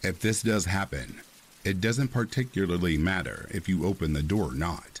 If this does happen, it doesn't particularly matter if you open the door or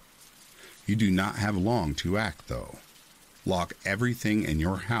not. You do not have long to act, though. Lock everything in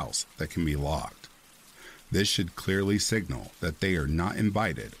your house that can be locked. This should clearly signal that they are not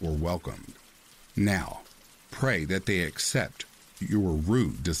invited or welcomed. Now, pray that they accept your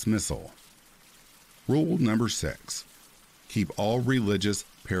rude dismissal. Rule number 6. Keep all religious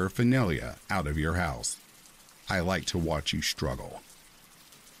paraphernalia out of your house. I like to watch you struggle.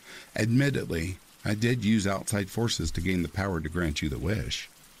 Admittedly, I did use outside forces to gain the power to grant you the wish,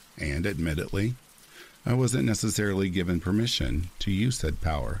 and admittedly, I wasn't necessarily given permission to use said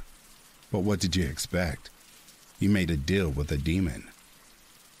power. But what did you expect? You made a deal with a demon.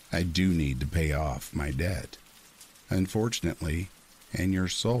 I do need to pay off my debt. Unfortunately, and your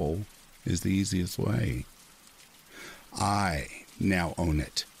soul is the easiest way. I now own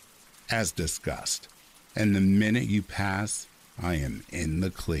it, as discussed, and the minute you pass, I am in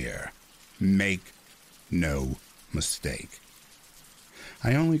the clear. Make no mistake.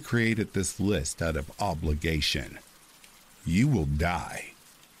 I only created this list out of obligation. You will die,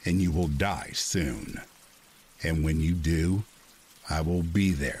 and you will die soon. And when you do, I will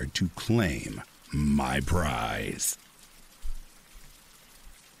be there to claim my prize.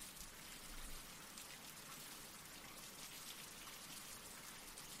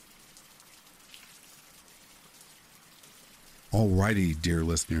 Alrighty, dear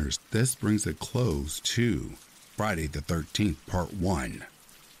listeners, this brings a close to Friday the 13th, Part 1.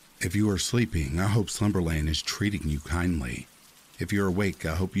 If you are sleeping, I hope Slumberland is treating you kindly. If you're awake,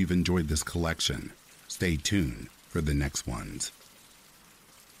 I hope you've enjoyed this collection. Stay tuned for the next ones.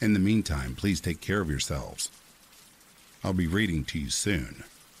 In the meantime, please take care of yourselves. I'll be reading to you soon.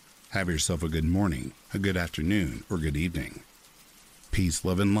 Have yourself a good morning, a good afternoon, or good evening. Peace,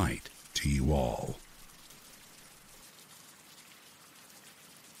 love, and light to you all.